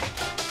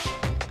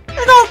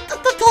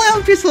 That's totally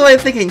unpeaceful way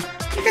of thinking.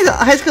 You guys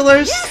are high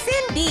schoolers. Yes,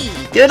 indeed!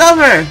 Get it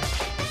over!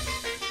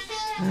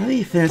 Oh,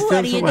 you finished What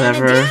are them, so you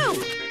whatever. gonna do?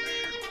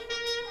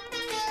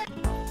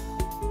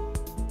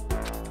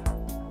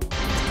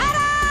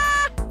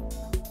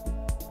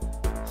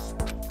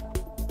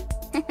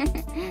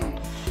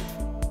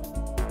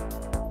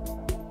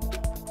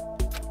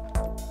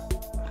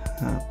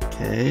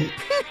 Okay.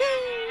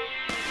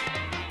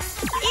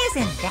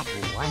 Isn't that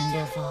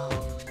wonderful?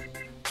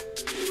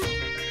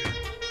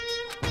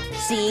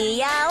 See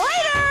ya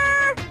later!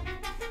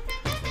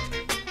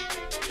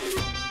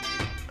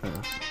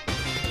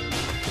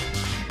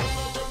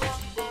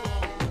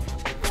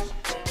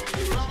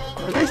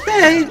 Have a nice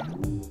day!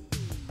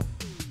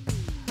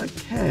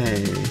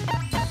 Okay.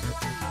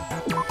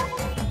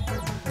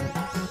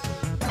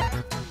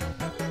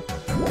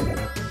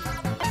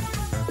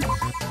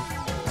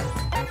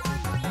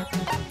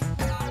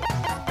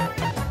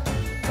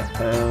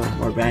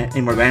 Uh-oh,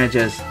 need more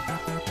bandages.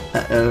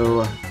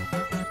 Uh-oh.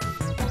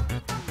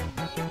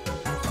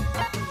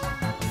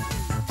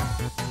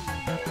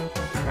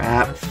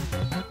 Crap.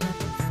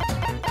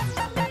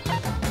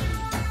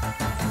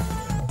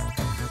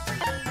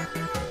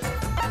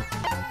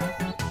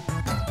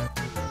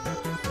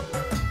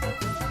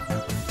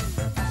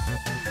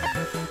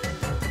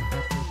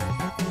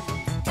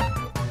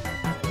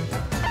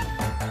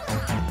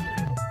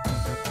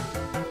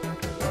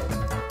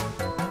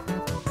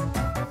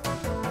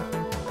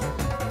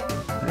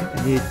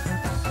 I need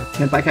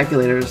 10 by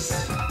calculators.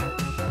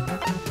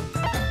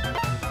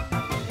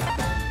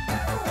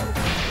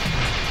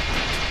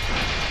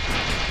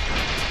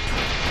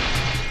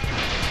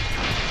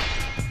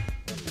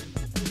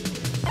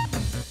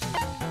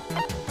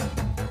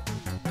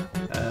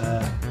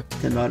 Uh,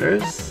 10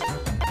 motors.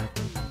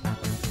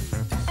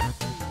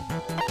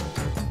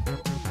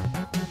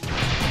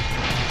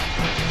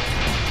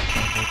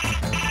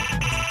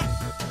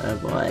 Oh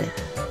boy.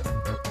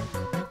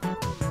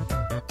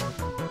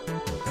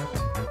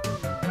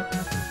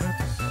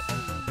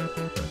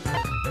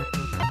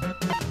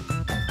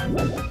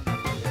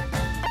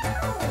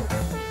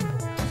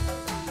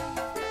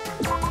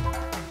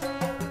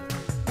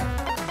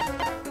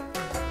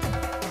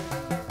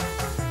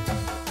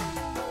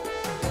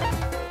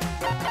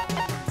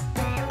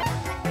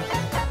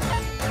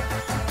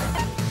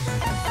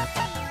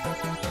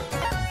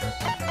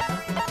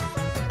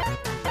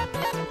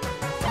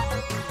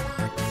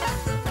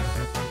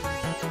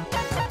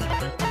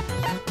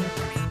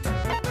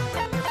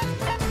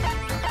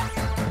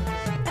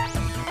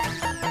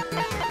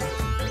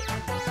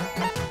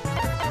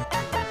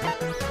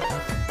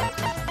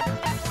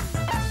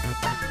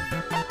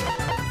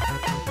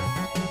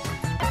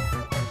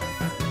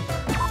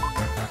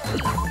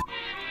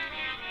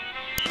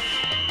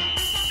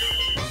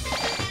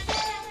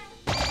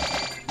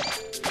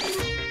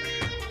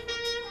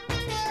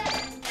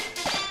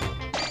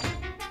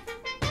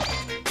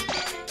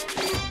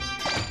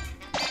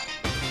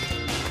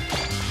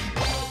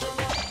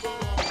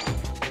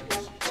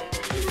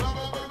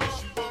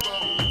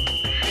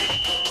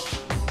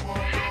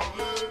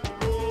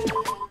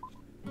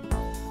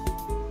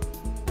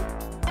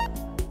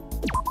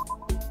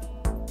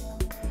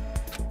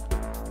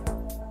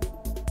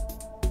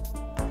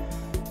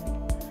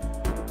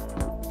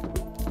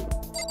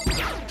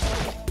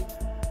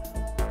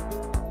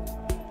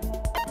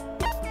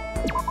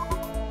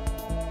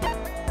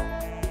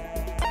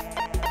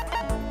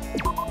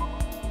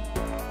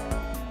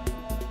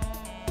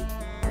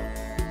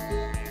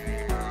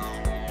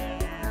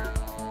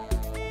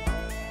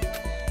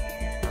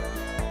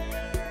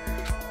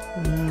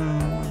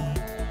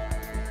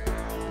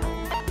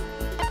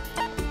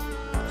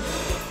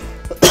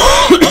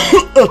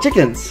 Oh,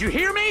 chickens! You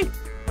hear me?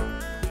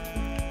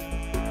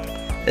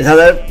 Is how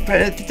the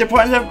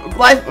point in their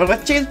life?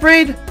 What chickens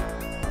breed?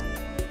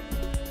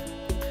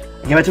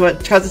 I came out to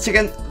what causes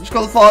chicken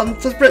scroll to fall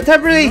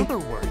temporarily. In other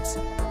words,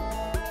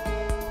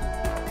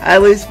 I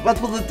was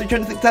responsible to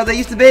return things how they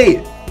used to be.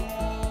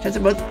 Chance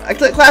of most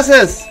excellent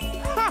classes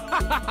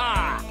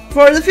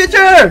for the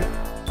future.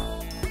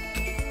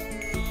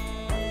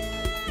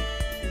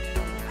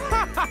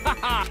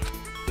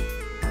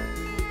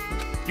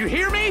 you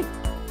hear me?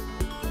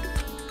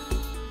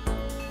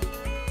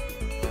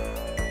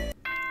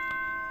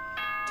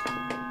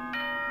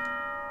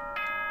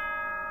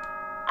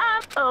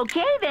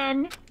 Okay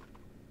then.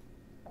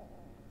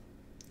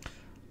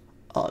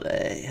 All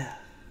day.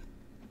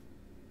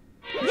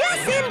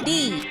 Yes,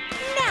 indeed.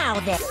 Now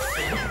then.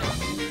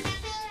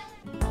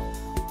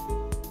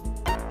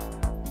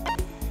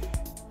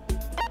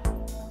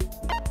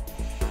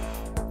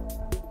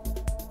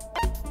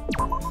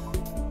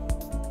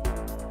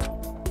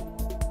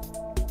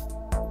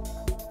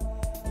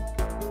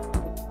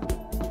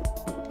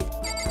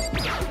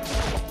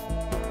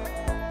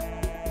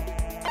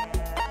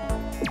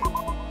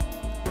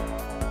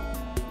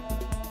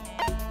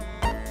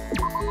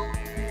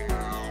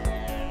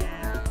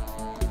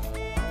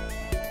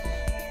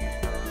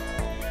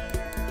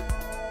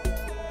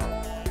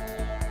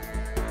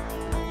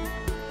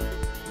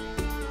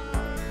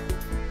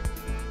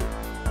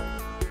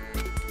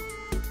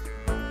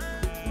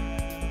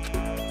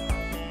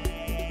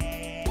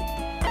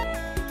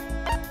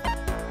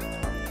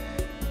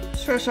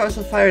 Sure,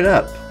 so fired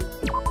up.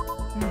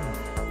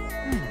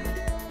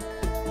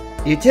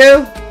 You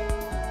too?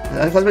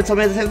 I've been told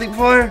me the same thing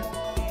before.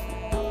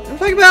 What am I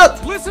talking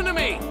about? Listen to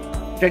me!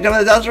 Drag down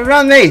the doubts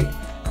around me.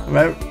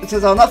 It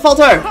says I'll not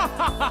falter.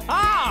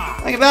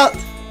 Think about.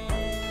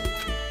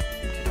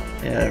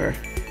 Yeah, whatever.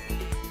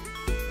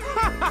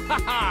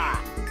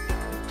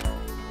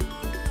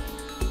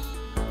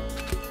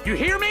 you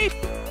hear me?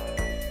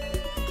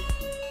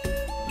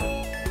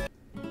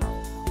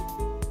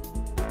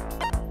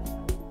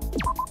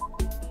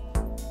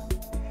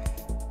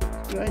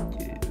 What do I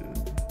do?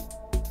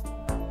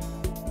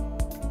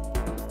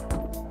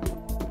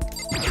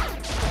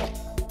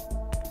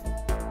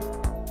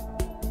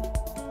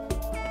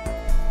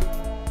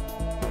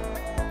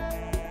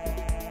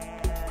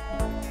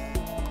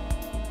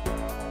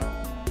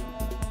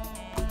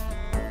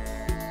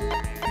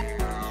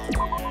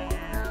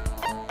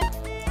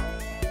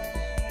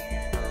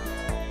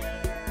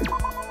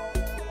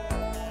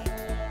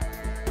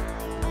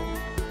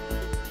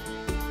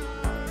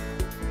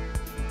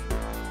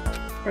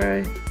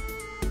 Right.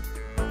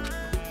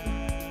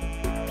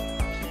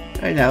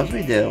 Alright, now what do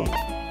we do?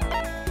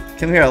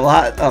 Come here a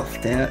lot. Oh,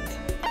 damn it.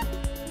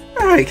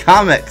 Alright,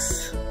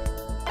 comics.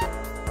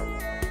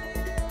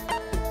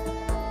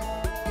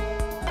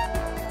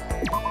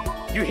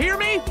 You hear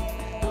me?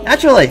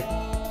 Naturally.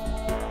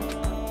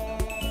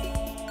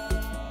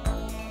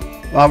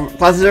 Well,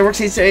 classes or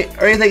worksheets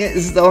or anything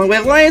is the only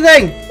way to learn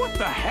anything. What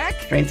the heck?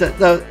 Trains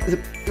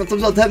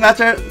the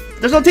master.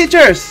 There's no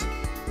teachers.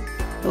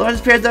 The Lord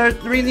is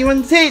prepared to read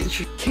anyone to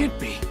teach. Can't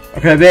be.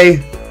 Or could it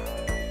be?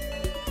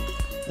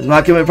 Is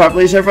not given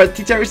properly sure for a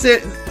teacher every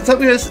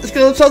something to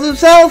skill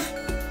himself?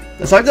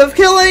 The art of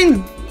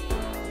killing!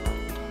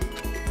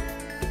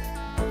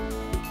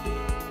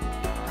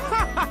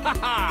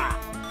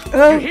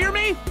 you hear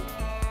me?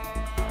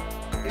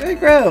 I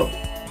grow.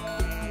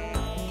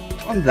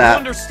 On You that.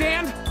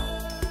 understand?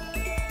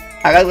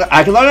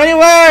 I can learn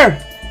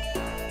anywhere!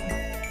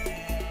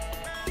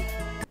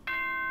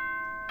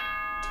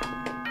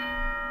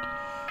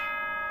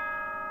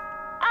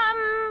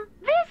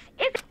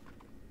 This is...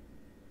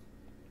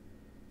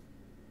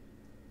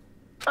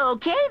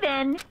 Okay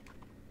then.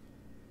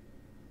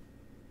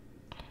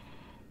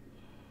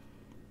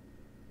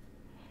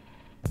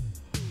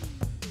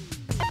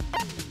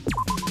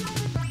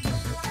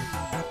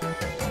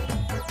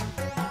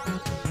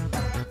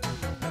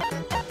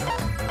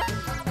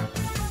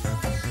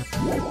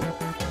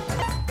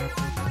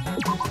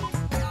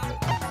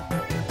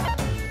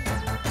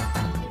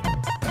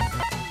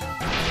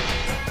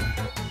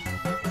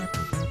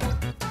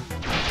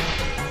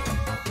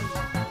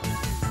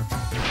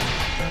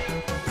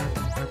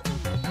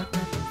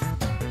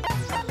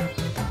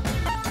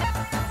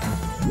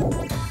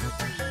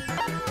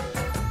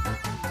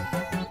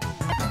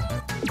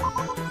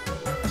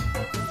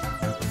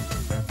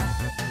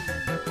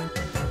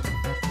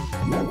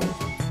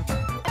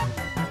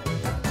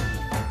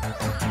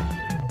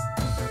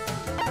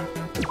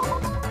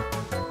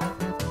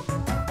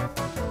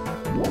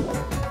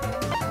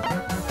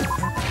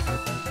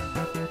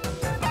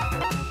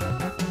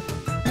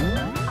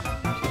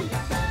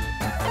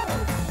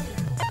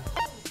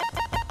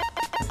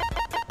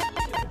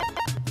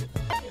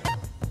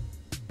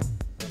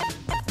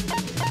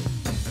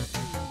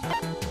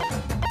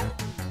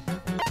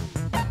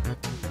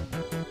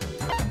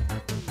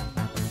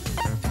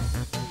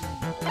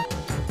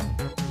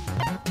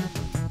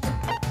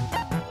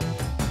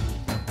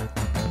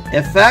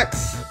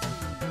 Effects.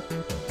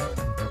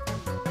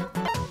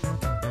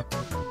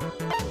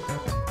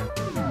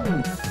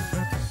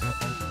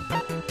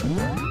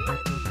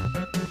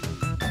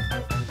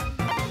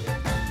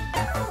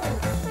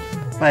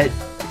 Right.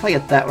 If I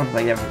get that one, if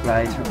I get it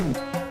right,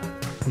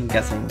 I'm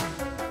guessing.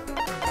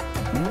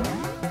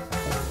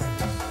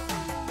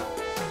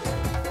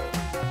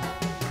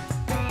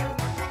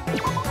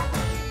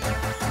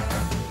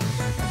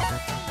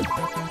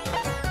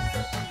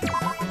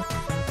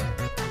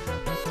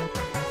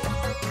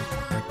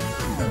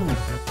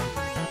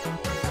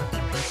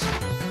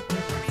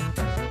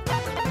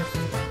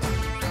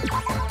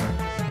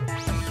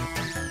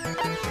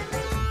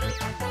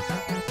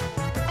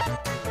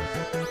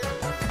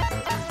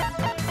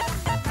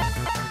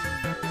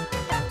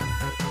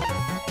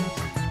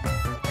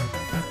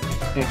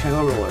 Okay,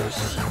 triangle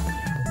rollers.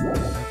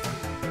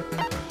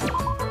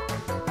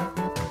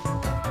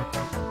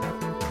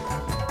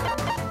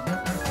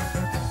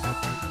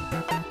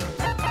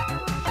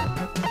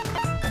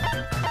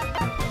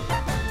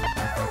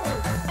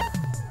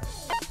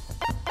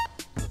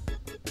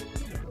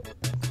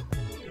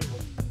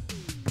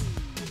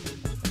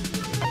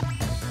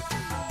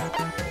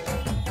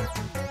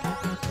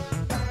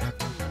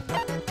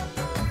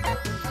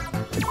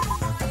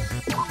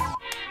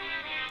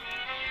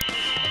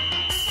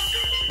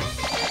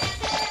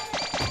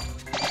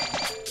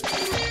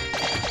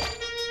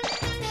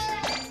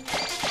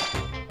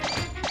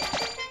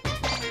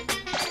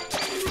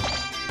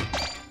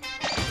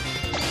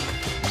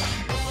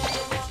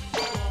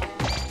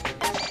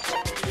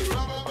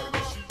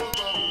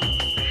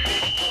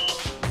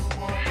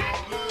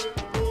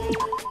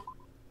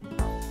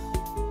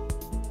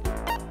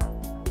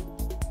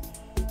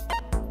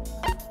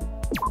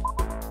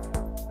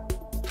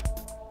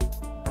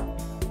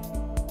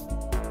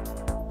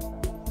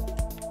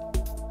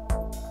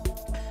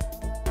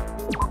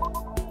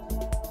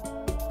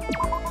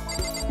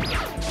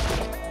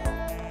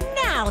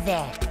 Now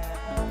then.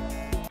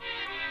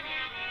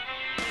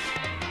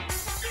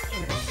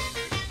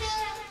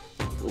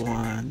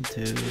 1,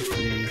 2,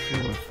 3,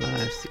 4,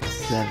 5, 6,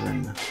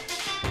 7.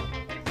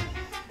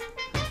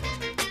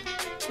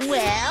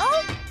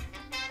 Well?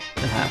 A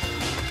half.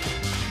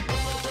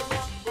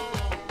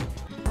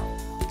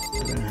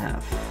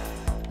 7.5.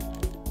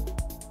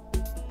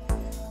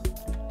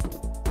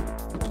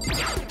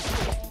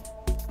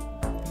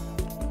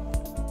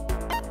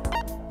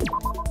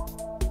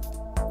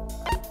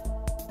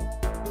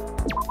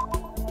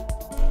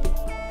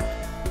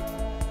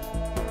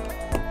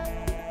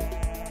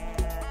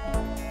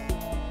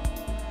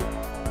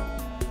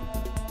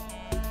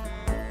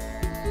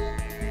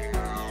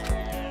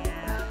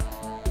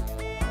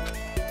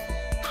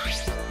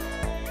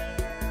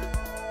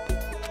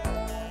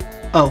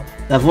 Oh,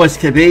 that voice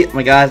could be. Oh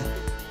my god.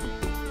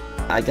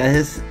 I got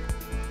his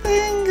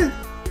thing.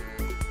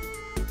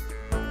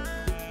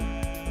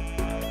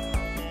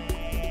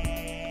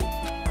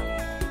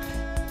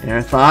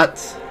 Inner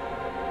thoughts.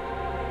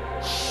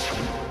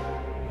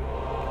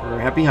 Or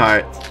happy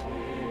heart.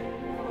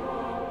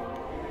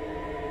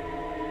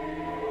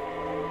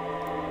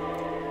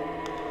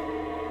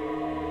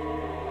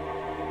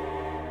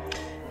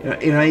 You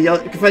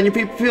can find your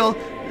people.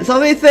 It's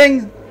all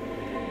anything.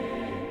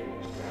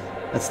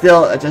 But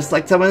still, I just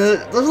like someone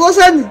to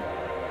listen!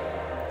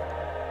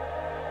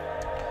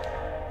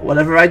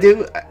 Whatever I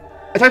do,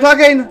 I start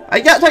talking! I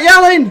start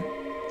yelling!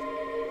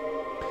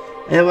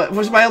 And I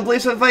push my own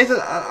beliefs and advice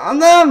on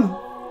them!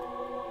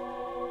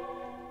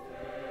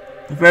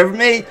 For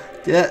me,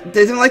 do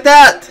something like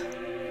that!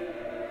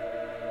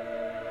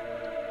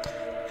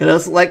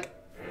 Because like,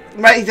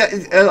 right,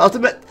 he's an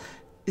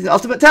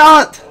ultimate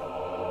talent!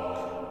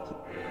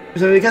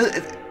 So because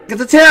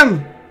it's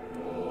him!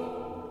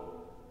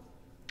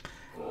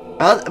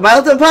 Am I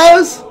allowed to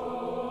impose?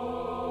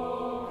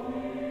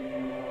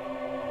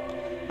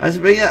 I was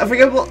being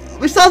unforgivable.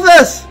 We solved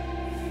this!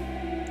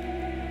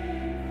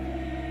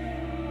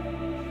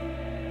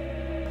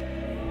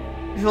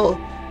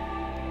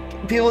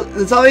 People,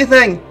 it's all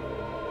anything.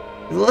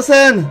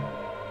 Listen!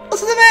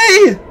 Listen to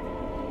me!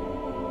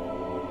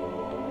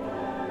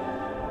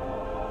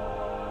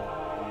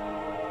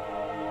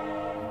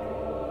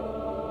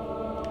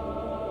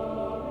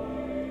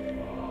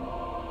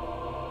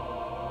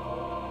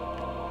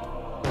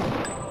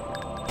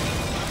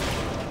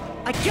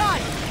 I got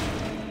it!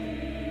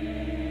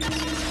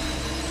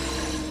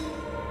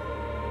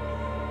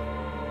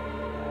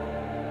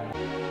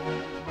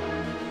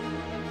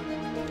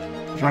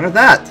 What's wrong with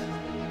that?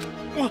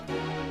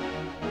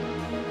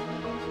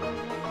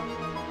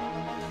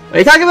 What are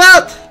you talking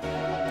about?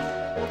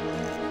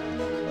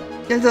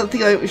 You don't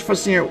think you're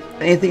forcing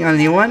anything on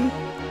anyone?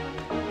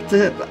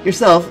 To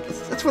yourself.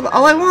 That's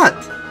all I want.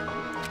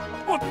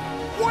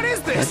 What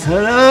is this?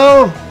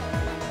 Hello.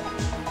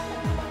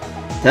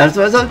 That's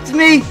what's up to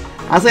me.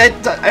 Honestly,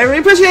 I really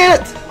appreciate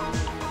it.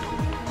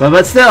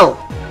 But still,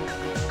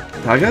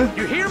 Taga?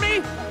 You hear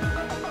me?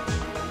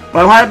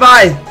 But I'm hard to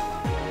buy.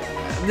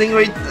 I'm thinking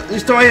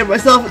restoring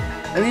myself.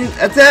 I mean,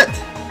 that's it.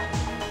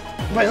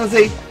 Right, let's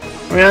see.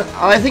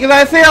 All I think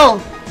about, I feel.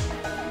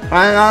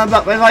 I don't know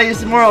about my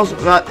values and morals.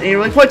 About any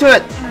really point to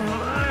it.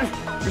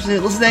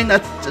 Person listening,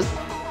 that's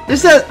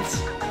just it.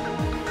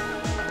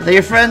 That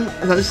your friend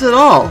is not interested at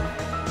all.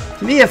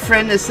 To me, a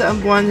friend is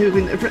someone who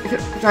can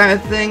kind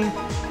of thing.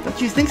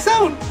 Don't you think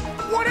so?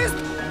 What is...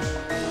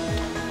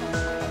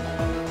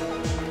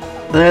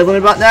 That I learned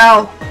about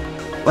now.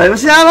 What I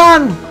was out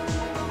on.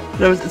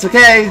 But it's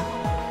okay.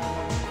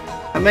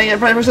 I'm making a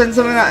person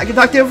something I can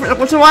talk to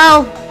once in a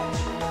while.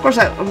 Of course,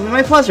 it'll be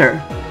my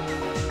pleasure.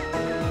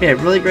 We had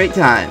a really great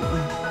time.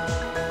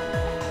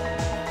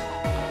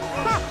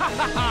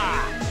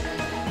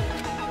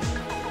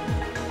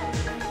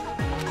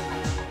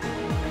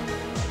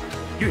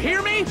 You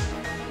hear me?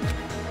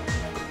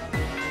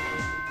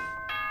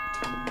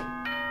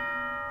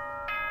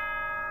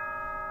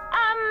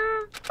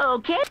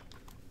 Okay.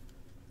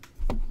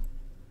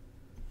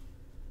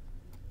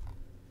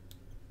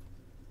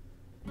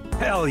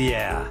 Hell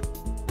yeah.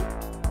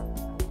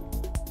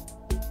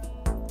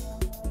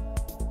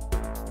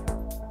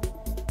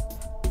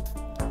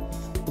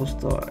 Full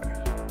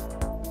star.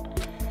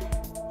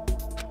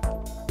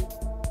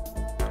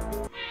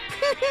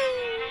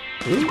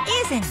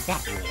 Isn't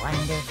that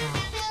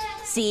wonderful?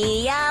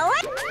 See ya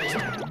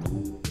later.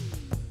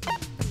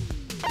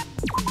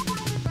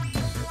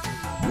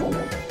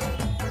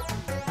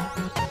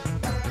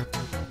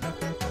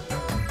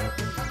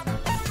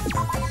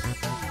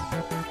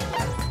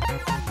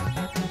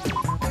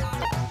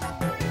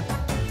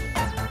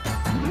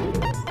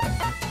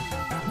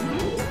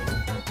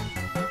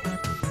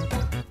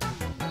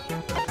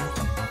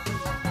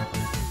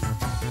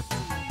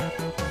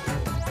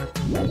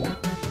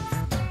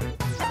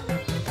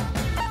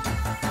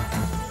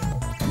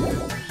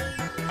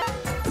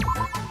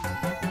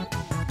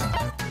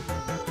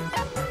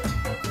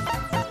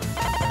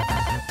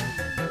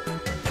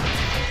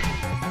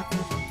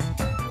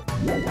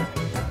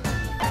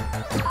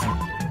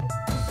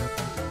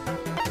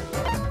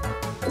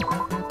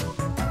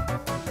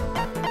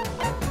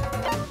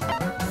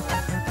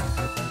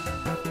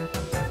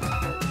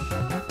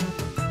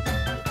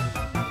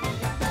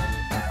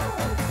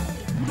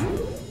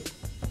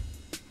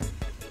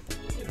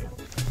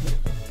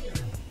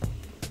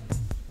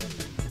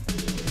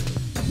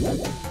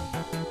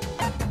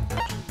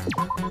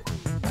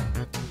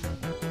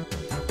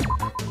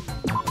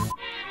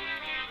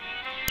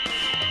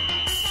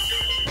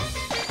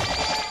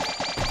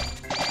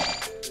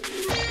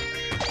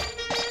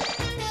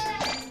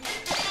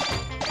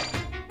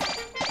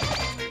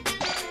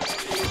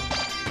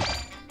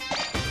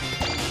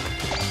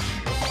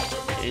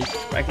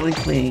 It's practically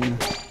clean.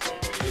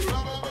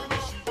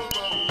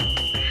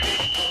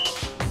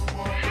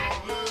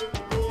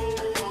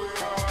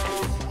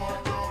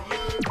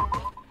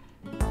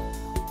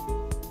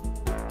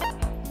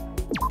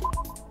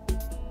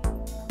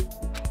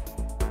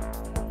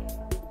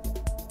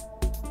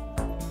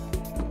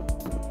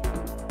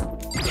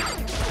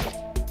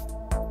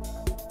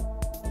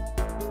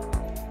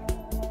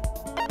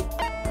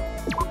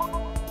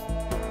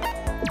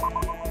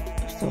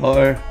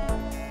 Store.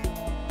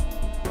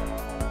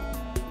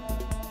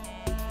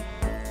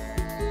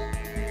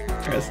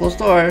 Alright, slow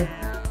store.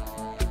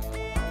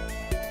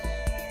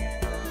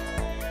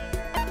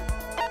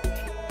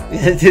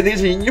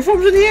 These are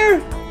uniforms in here?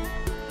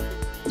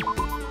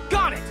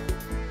 Got it.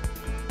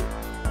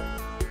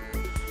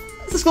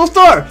 It's a school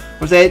store!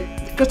 Or say,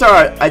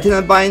 Kustar, I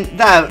didn't buy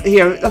that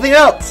here, nothing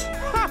else!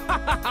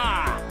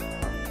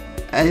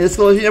 I need a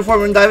school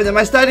uniform and dive into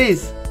my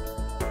studies!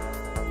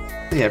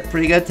 We had a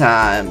pretty good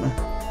time.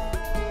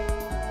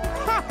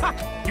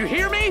 You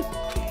hear me?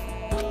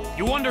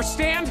 You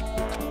understand?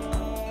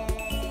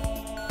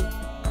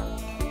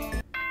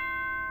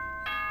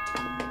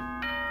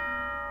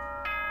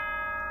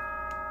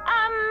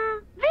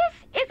 This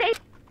is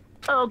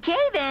a...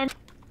 Okay, then.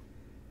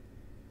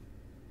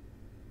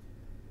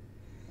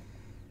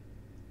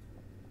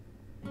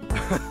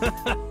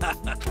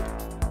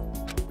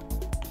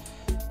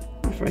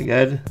 Very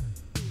good.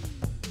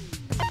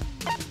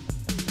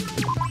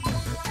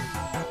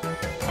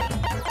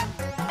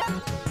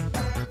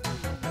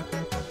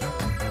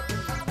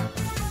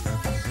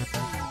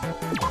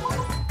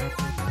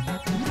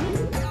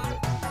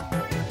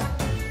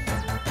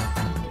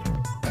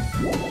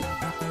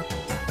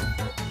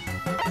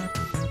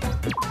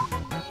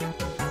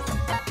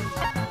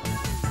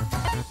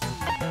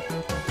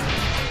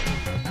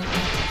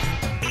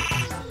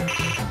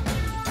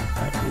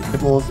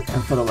 Nipples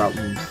and photo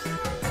albums.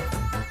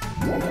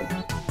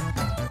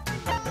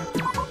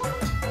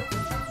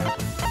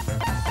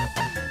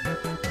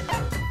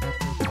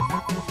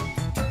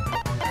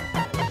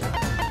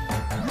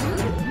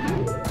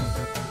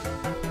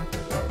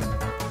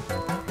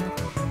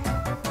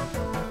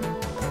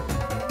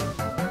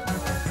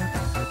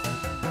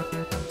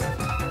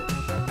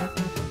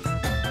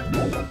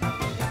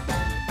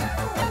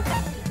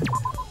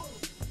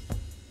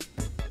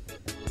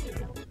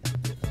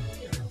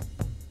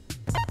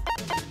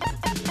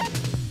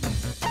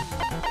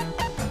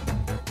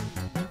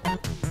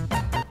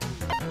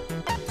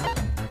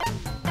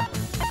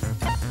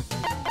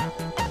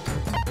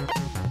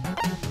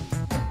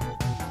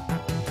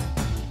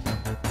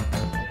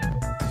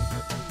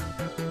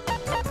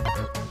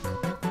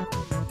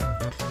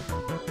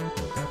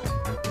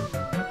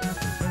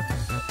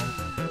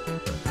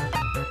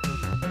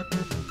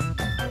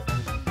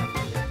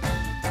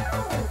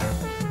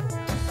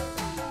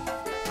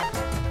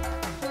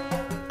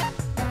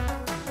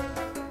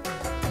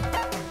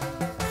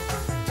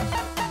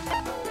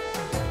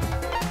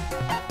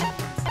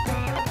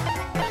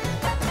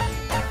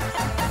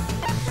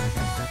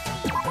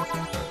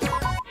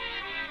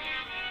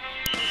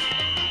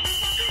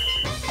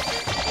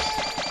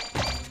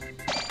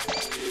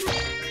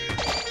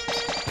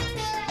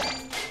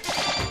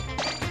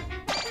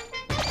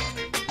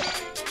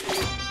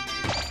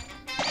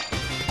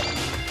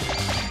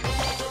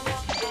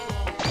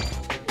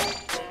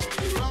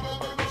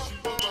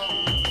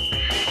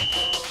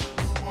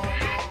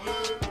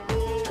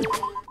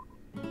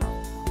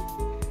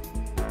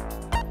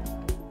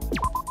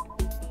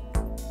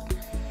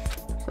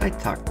 I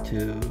talked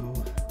to?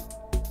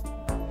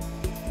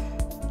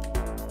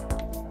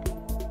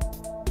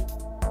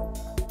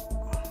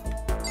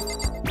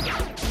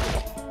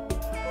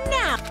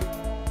 Now.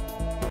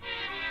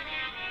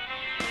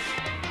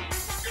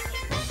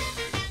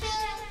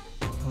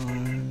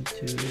 1,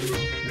 2,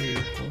 3,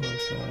 4,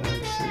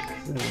 5, 6,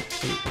 7,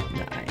 8,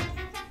 9.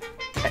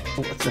 Okay,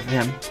 what's up for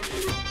him?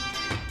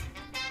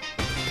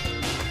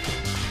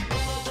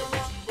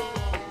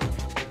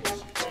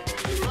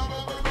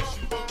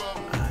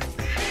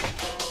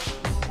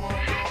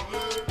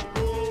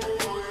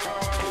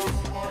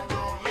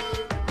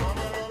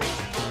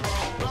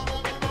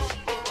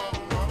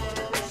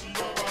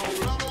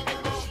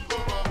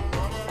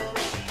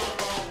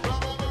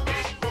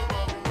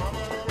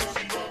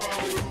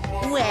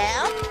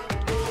 Well,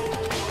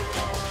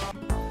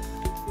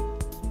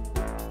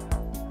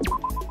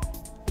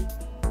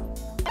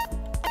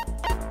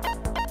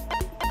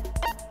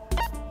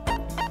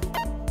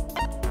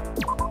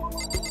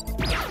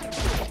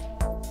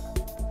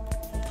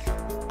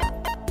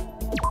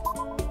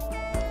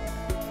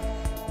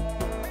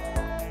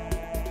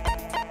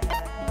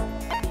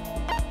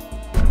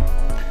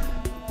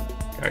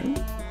 Garden?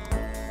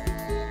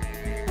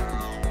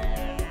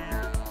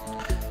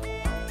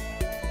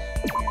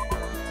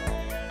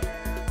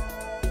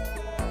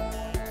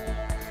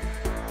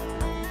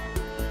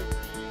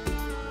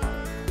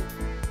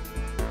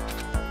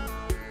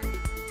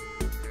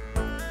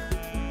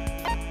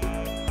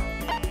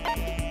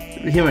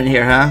 Human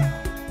here, huh?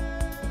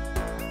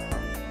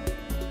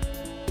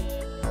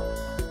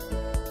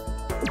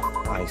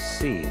 I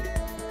see.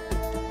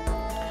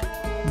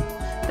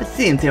 It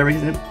seems they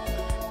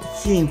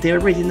were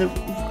raising a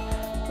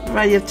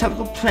variety of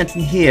tropical plants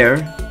in here.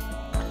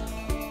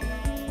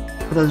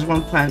 But there's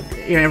one plant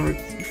here never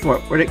before.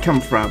 Where did it come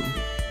from?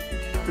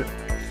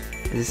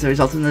 Is this the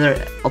result of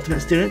another ultimate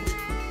student?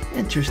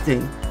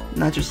 Interesting.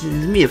 Not interested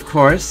in me, of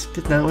course,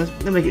 because no one's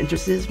gonna make it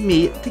interested in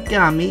me,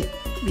 Tagami,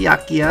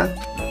 Byakuya.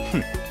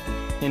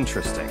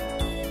 Interesting.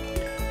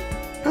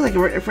 I like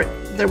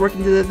they're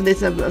working to the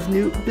foundation of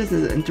new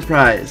business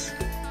enterprise.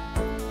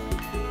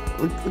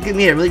 Look at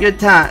me, a really great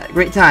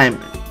time.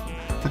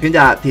 Fucking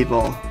dot,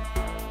 people.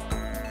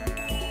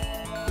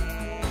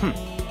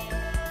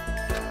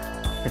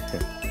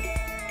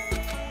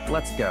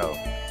 Let's go.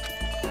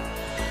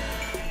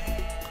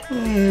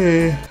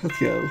 Let's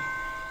go.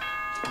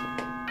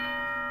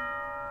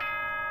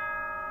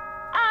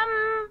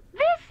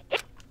 This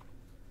is...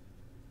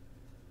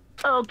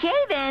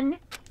 Okay, then.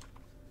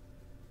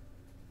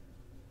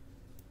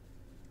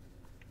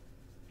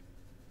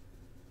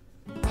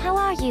 How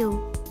are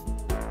you?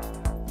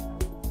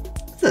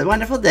 It's a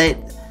wonderful day.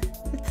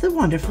 It's a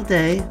wonderful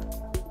day.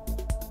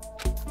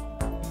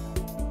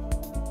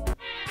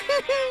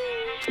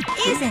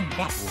 isn't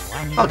that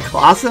Oh, wonderful?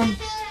 awesome.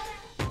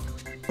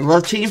 I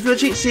love cheating for the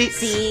cheat sheets.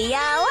 See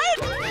ya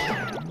later.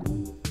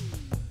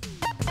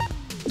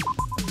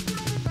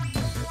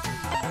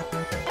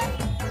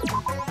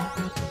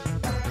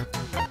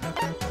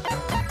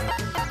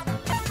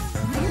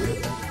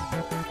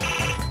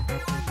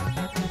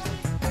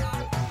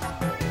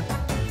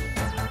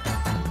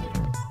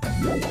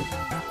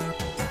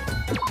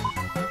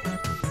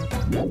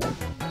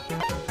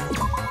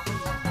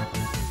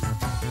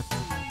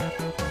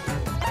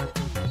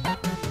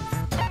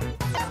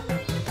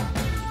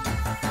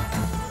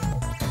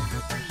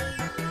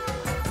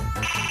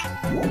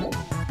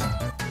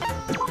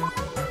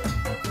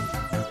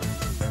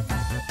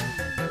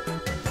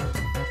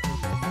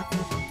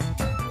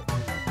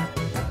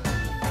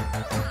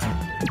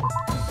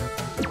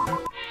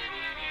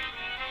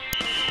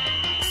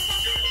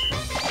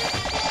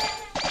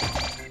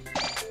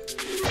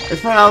 It's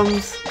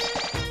problems.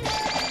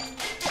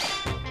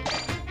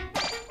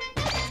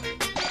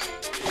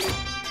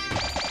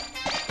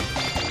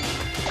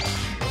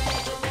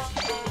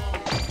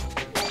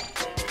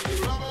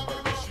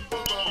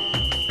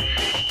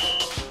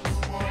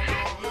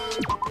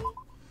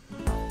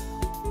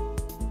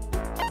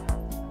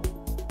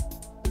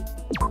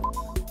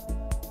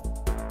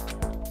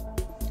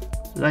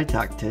 Who did I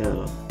talk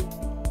to?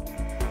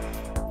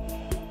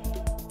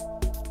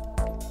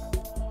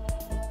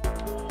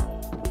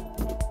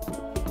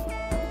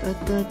 Da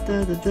da da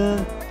da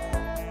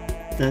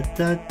da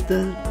da da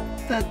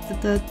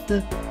da da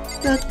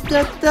da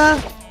da da.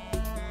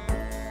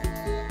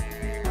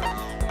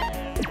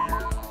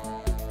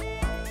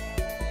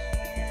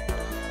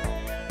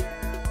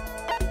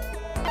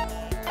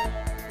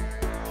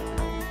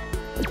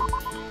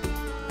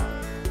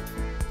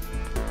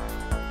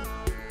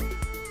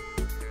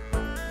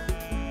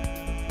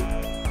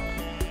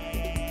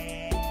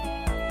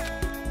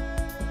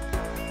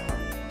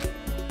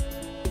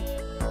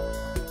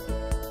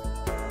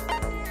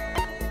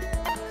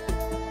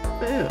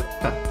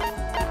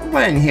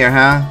 What in here,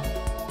 huh?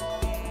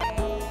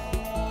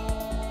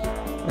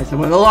 There's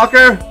someone in the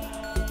locker?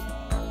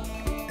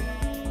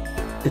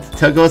 It's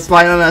Togo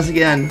spying on us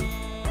again.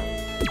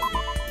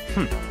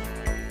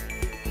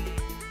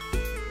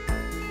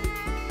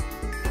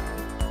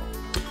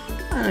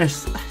 I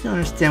don't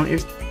understand what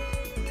you're...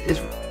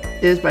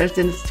 is by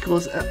understanding, the school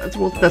is the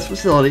world's best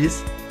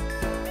facilities.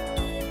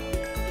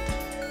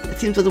 It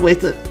seems like the way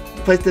to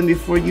place them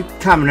before you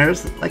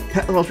commoners, like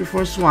pet rolls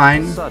before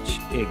swine. Such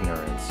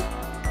ignorance.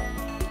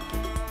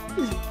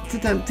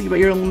 Sometimes think about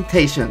your own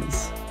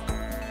limitations.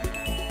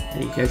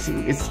 And you guys,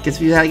 guess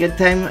if you had a good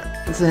time,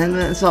 listen to him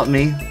and insult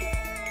me.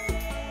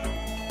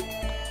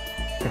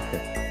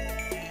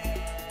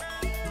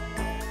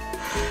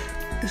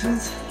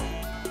 Isn't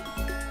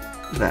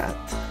that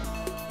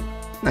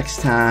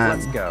next time?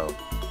 Let's go.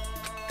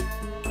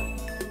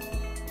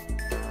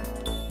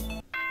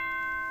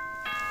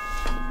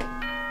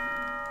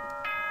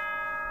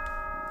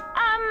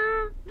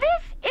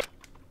 This is...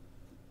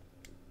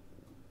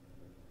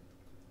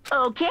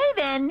 Okay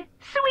then.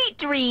 Sweet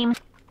dreams.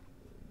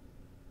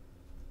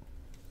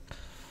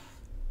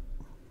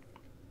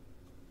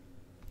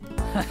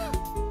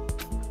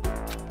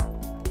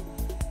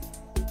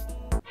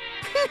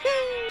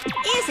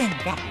 Isn't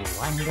that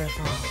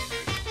wonderful?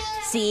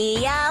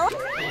 See ya.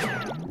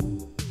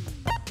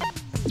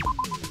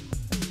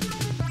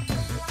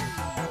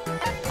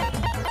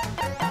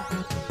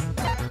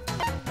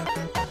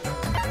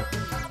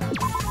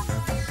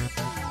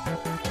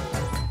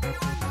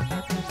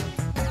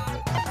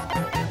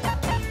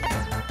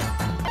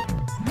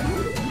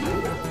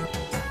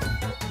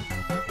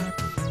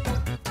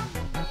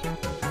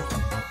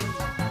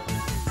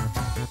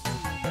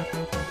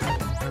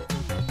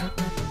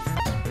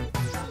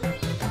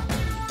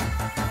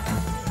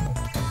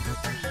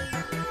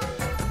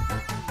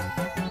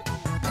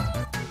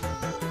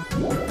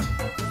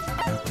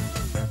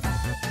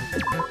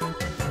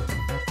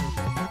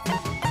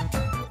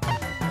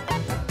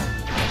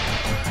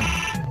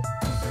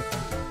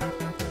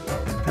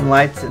 And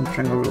lights and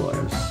triangle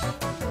rulers.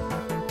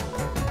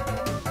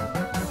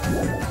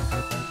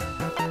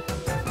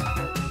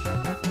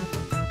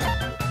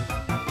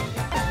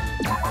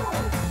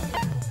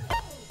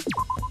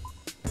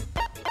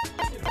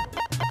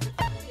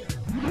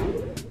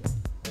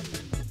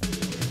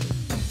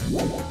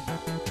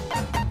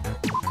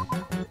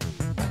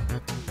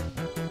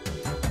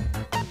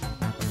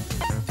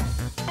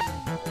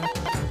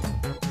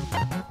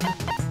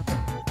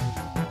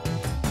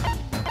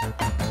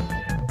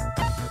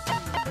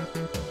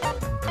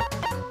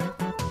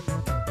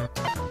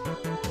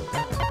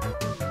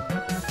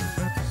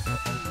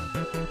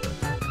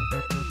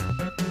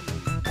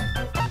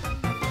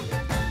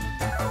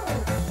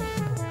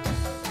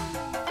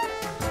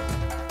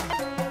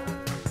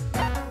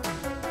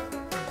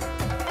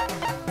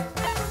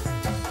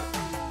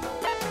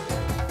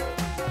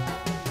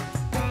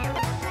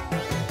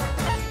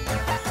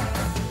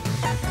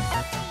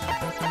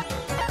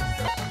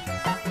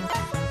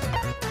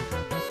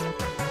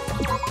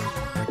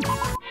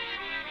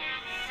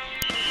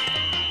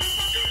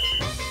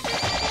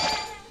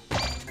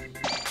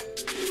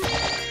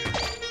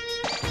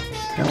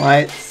 And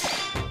lights.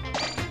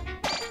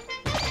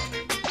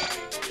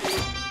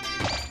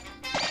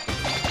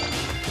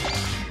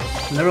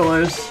 And the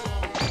rulers.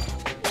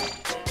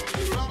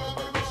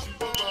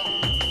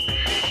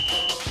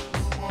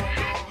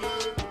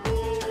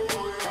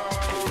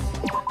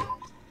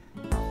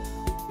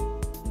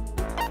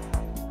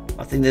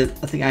 I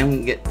think I'm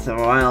gonna get to a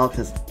while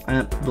because I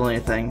don't do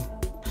anything.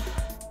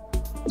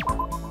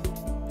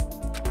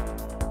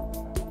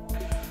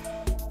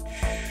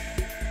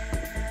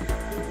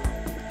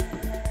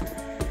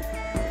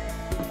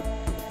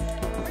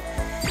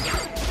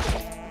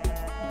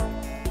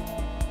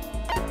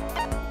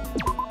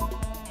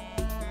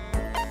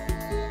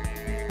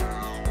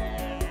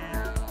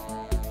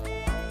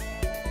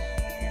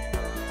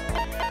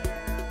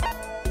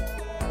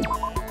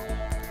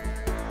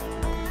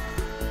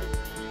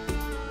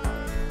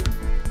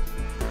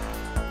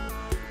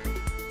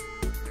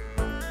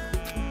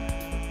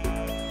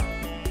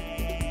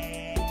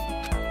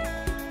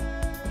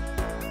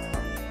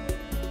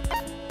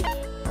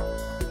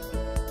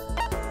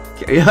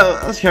 Yeah,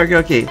 let's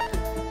karaoke.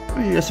 Let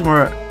me go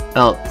somewhere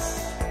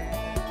else.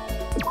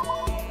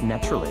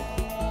 Naturally.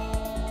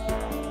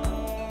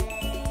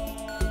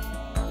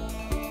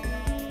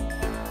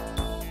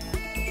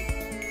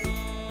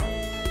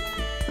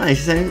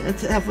 Nice, and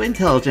it's halfway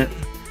intelligent.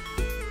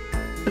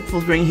 That's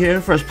what's bringing you here in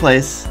the first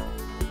place.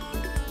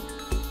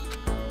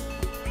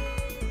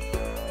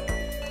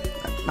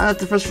 Not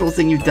the first real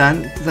thing you've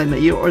done since I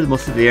met you, or the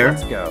most severe.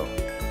 Let's go.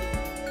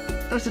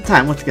 There's the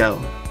time, let's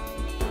go.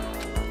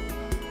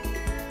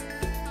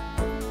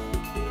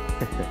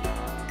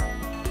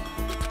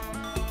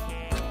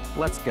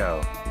 Let's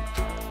go.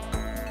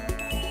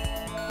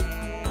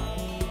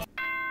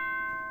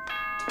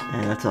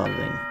 And that's all I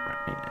think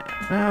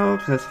right now,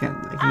 because that's kind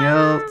of anything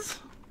else.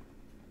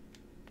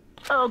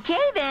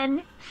 Okay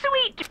then.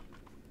 Sweet.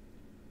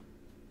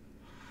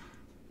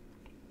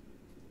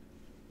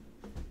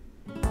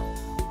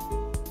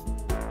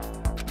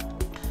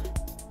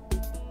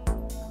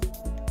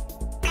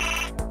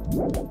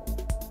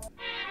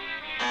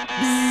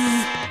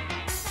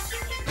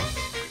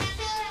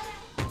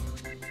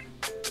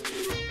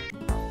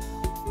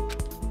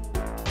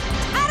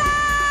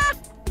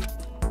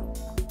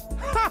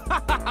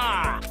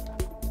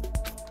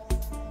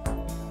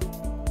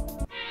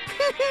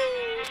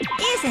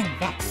 Isn't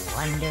that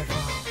wonderful?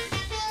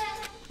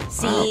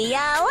 See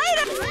ya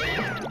later!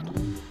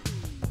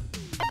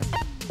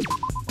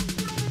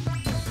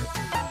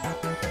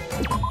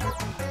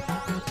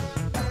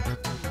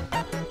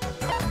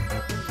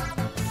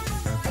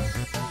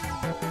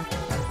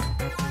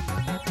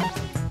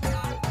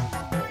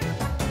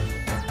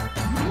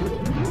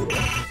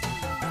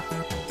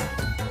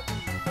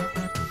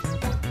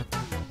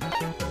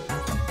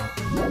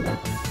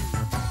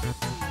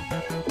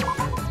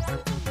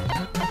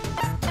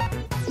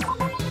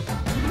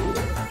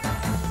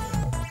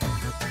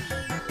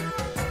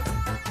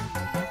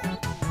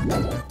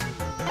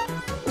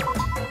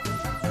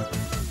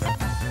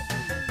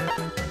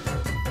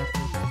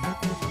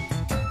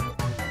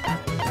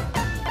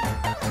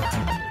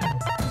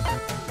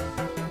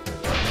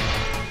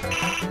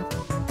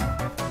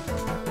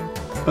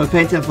 I'm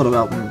paying 10 photo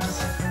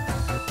albums.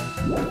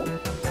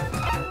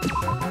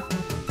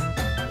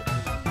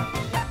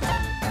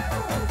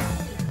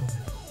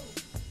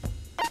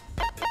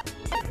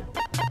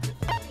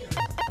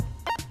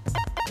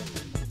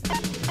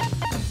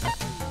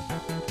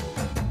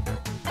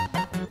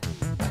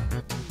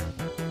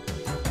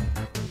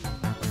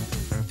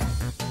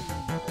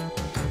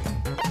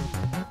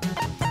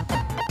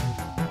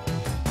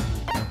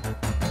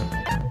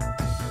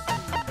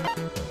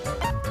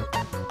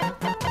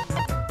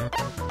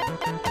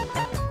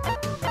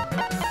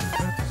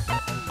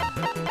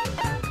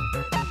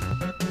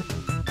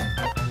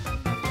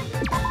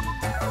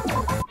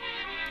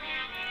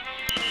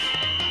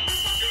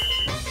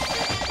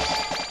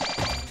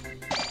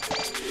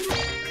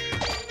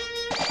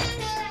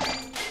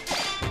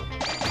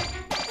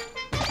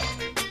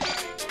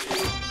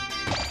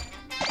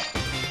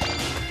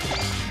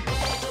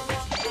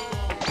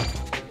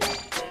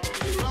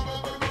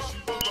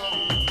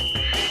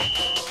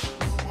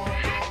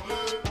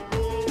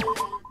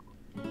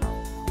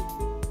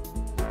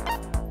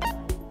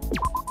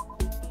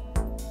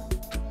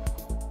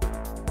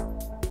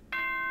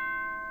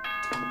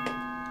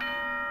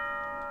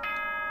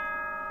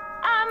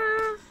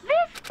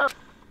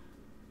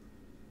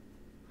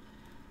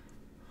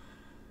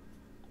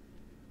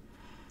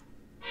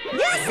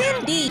 Yes,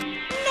 indeed.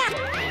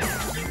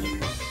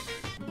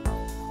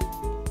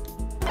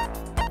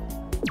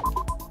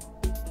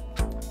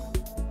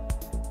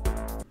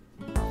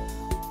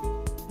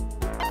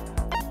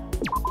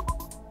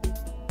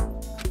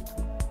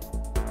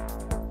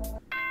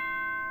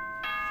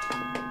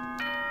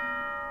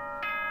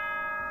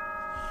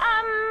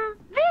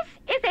 This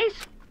is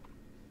a...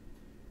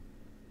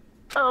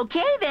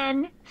 Okay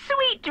then,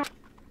 sweet dr-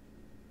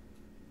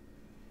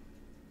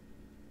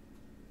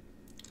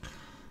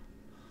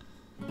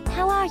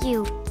 How are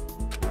you?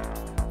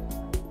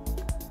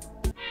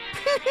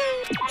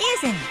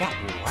 Isn't that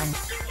one?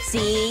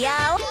 See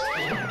ya.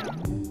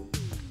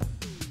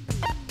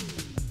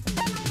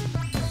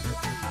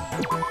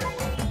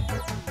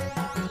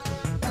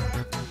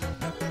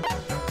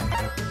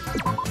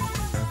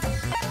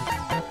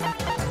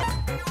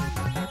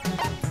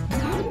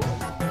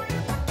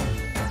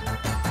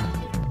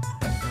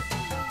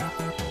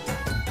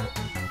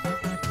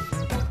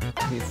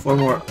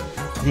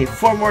 Need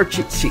four more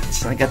cheat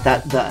sheets. I got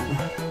that done.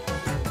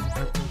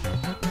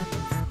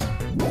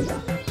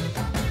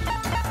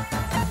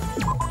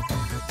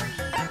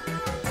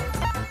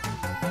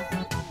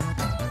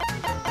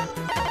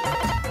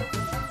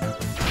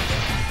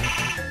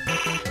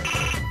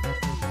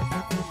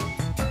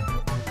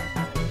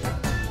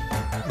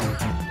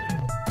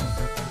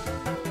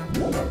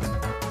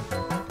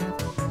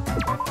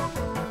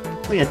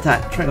 We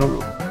got triangle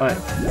rule. Alright.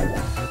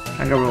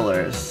 Triangle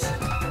rulers.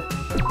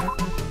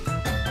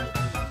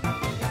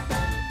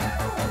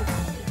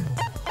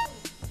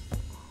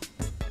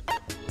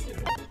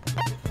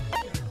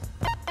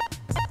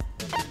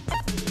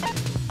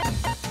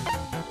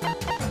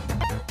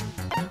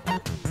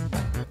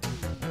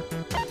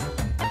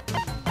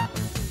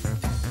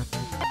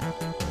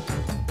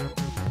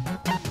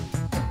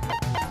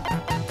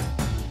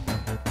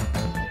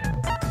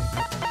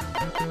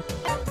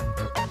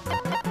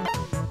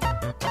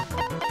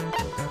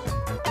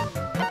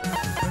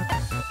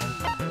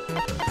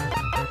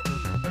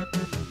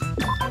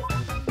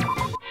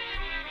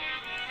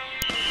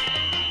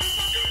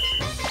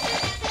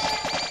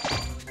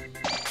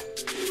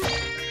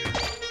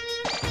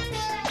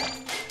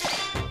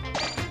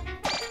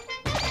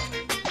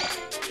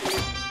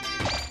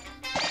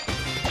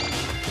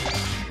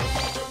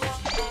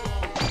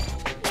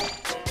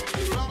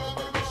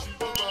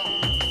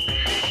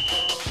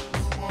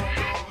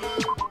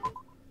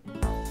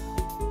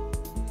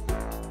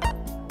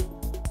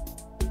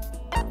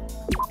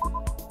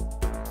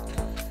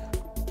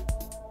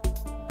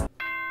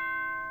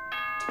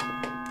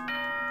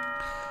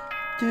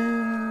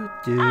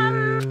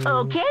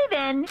 Okay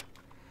then.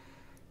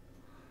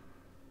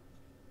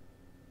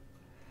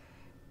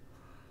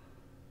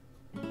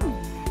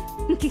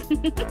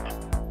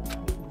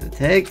 It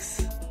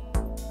takes.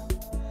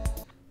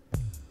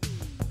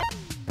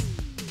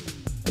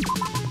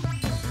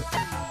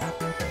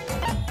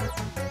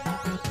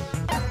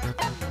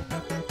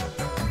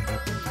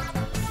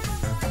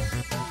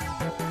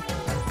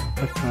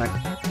 electronic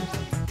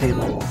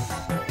tables.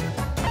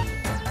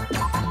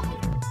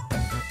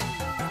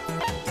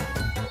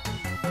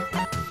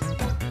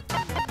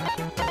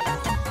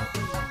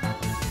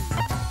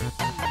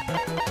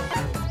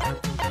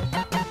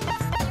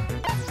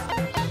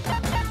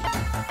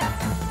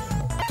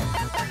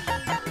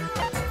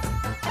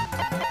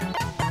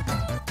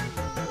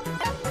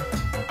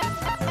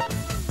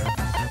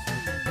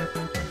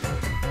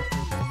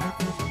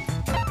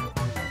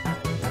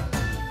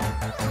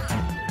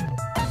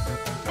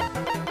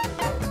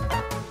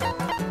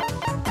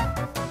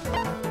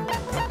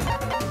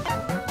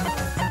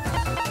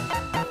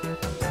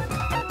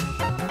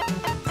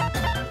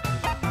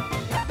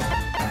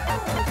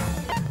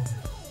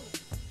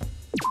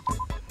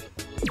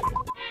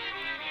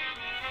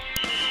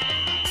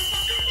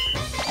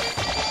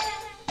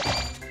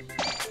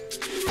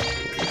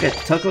 Look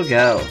at Toko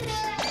go.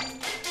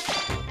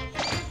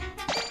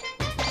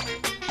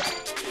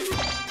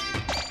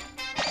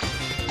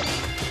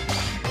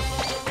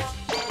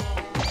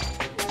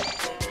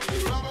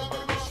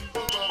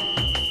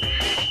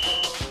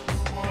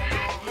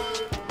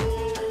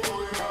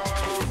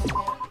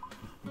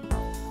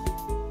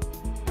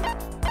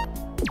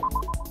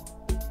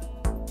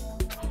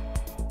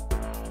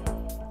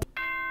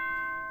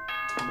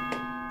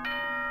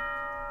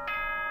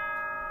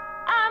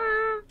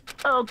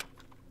 Oh,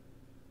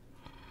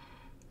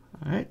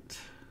 Alright.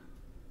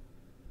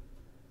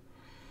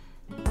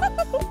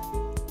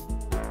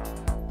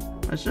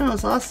 That show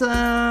was awesome!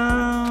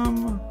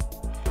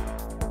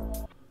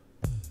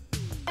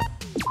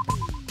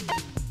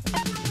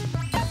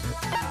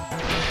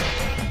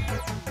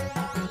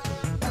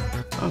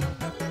 Oh.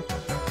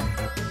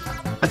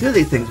 I do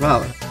these things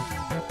well.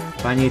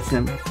 But I need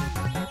some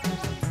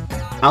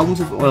albums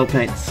of oil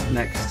paints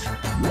next.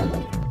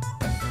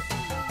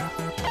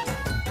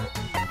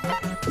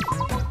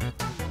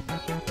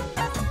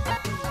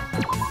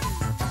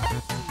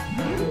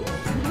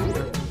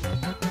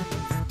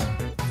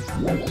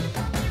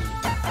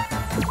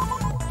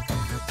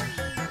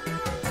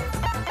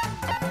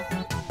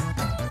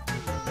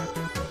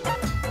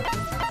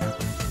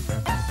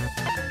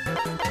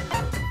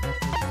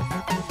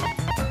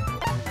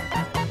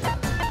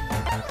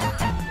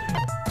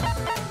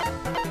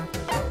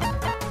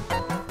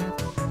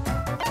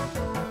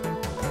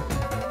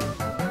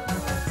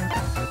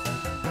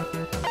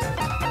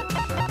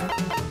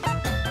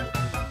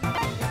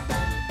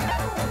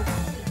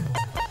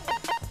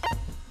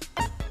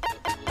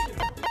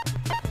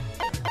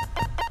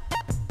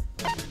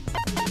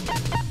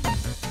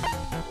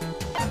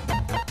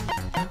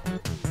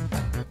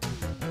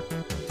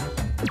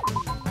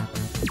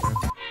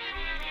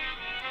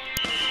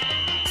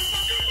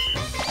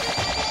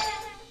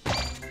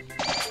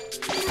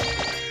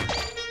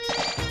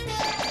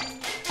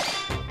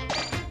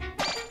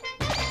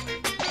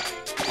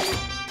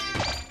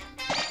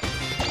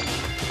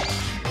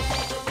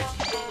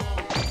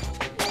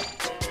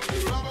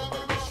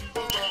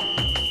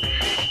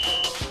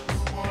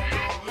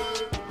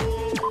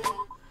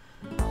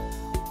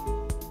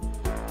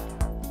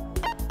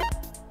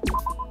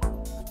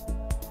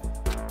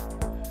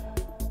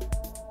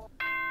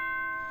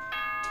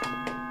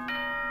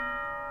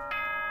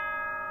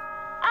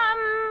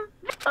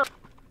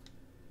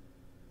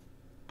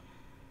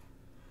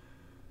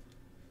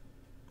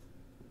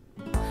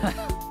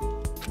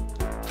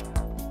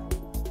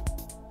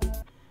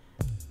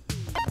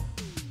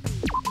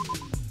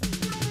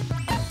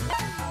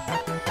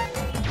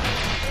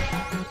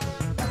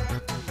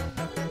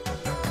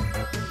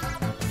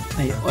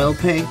 Oil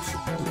paint,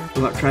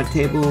 electronic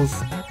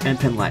tables, and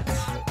pin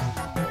lights.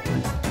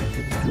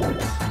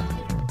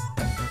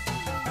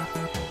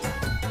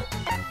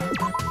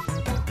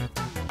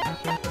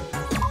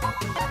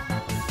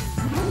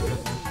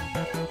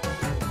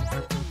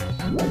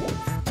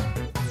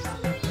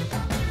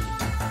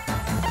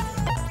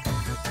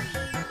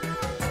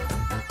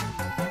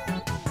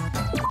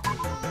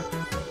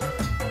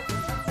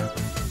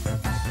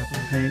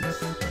 Paints.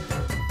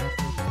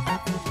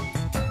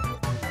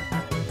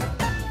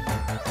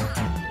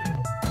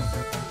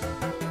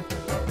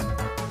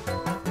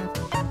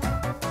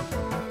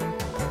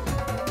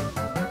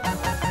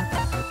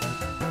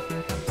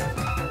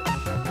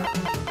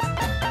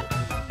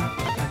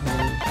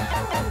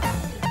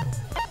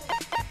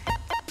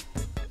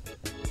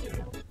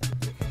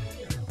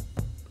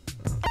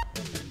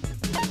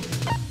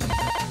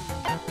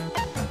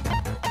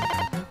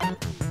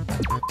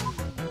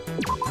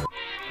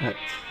 Right.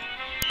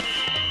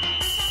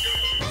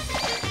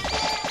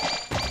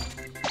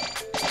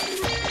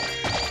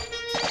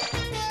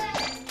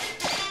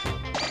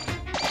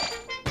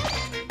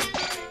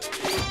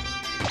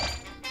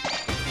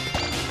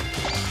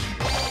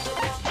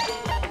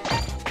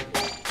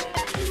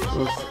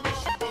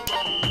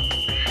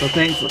 Those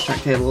things,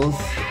 electronic tables,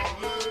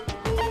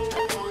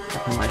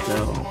 and like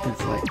so,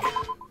 it's like.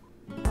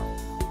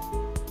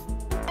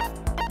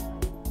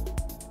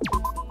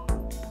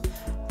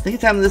 I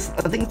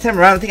think it's time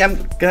around. I think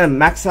I'm gonna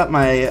max out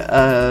my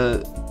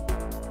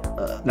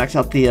max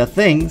out the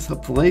things,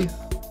 hopefully.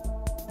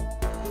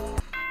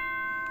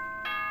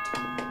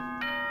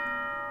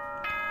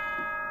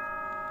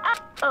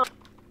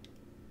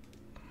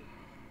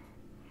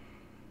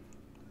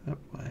 Oh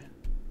boy.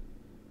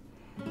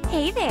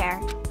 Hey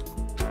there.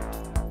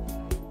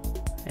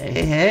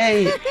 Hey,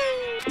 hey.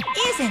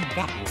 Isn't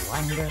that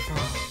wonderful?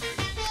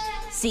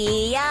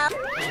 See ya!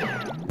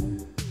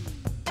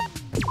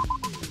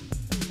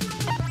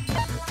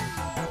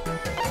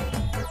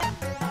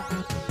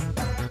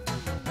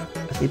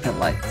 I see pin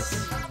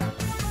lights.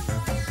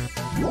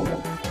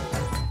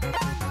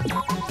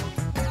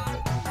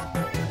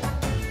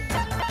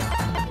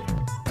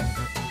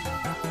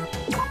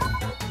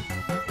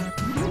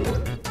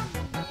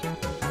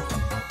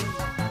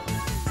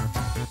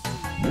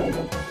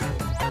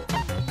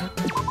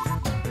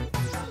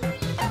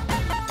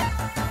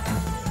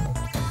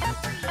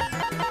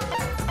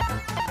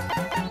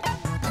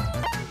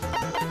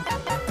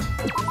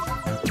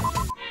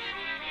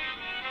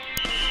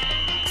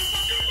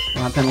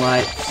 Pin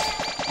lights.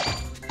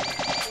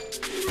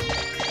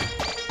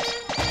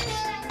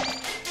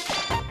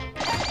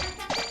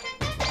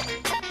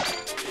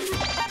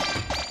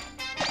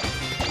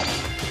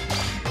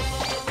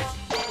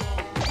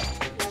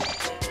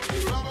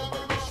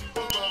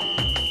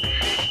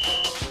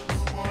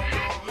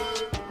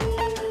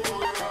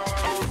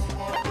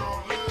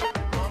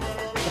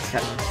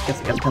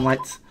 Guess I got the pin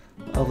lights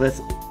of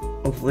this.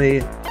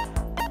 Hopefully I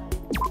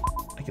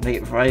can make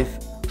it for 5.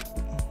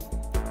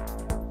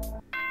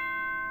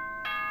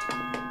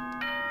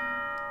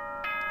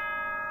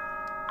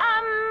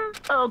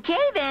 Okay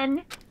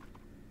then.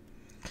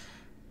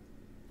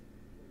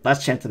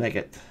 Last chance to make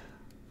it.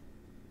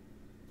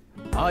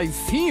 I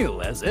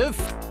feel as if...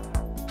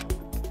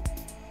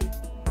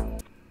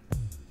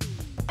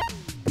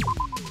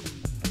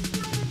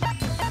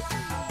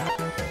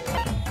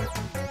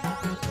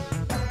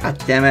 God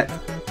damn it.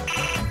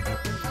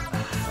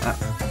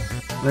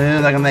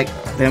 I'm not gonna make.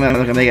 Damn it, I'm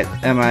not gonna make it.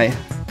 Am I?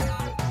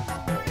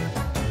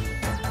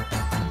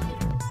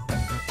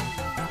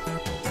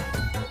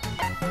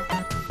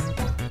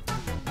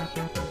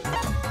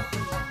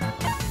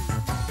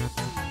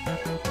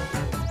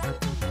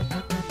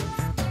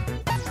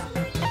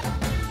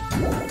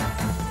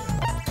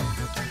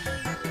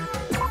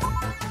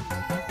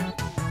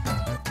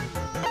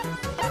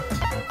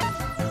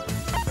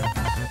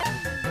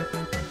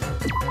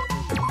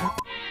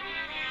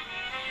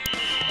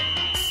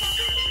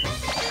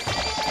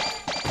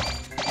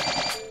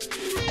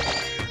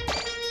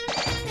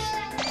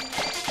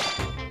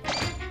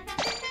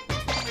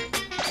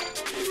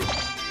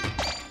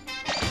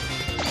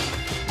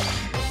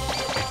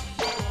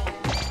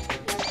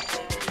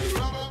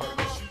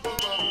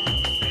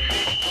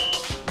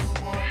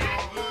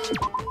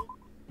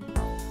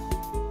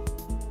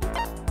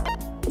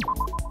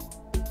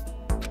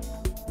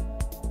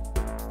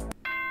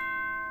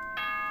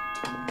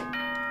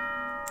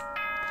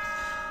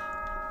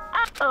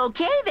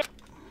 Okay then.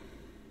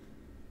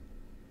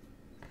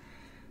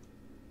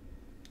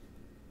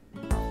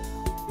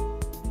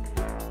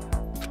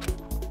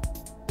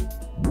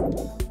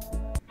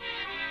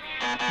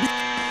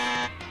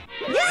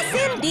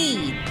 Yes,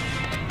 indeed!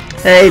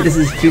 Hey, this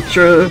is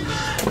Future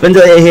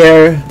Vendalia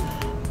here.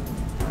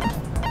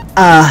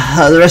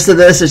 The rest of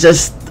this is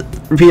just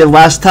repeated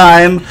last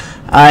time.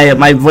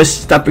 My voice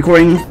stopped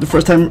recording the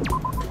first time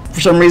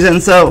for some reason.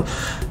 So,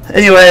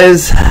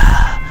 anyways,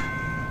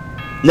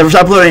 never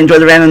stop learning. Enjoy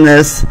the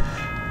randomness.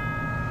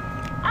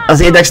 I'll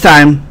see you next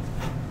time.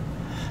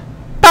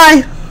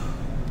 Bye.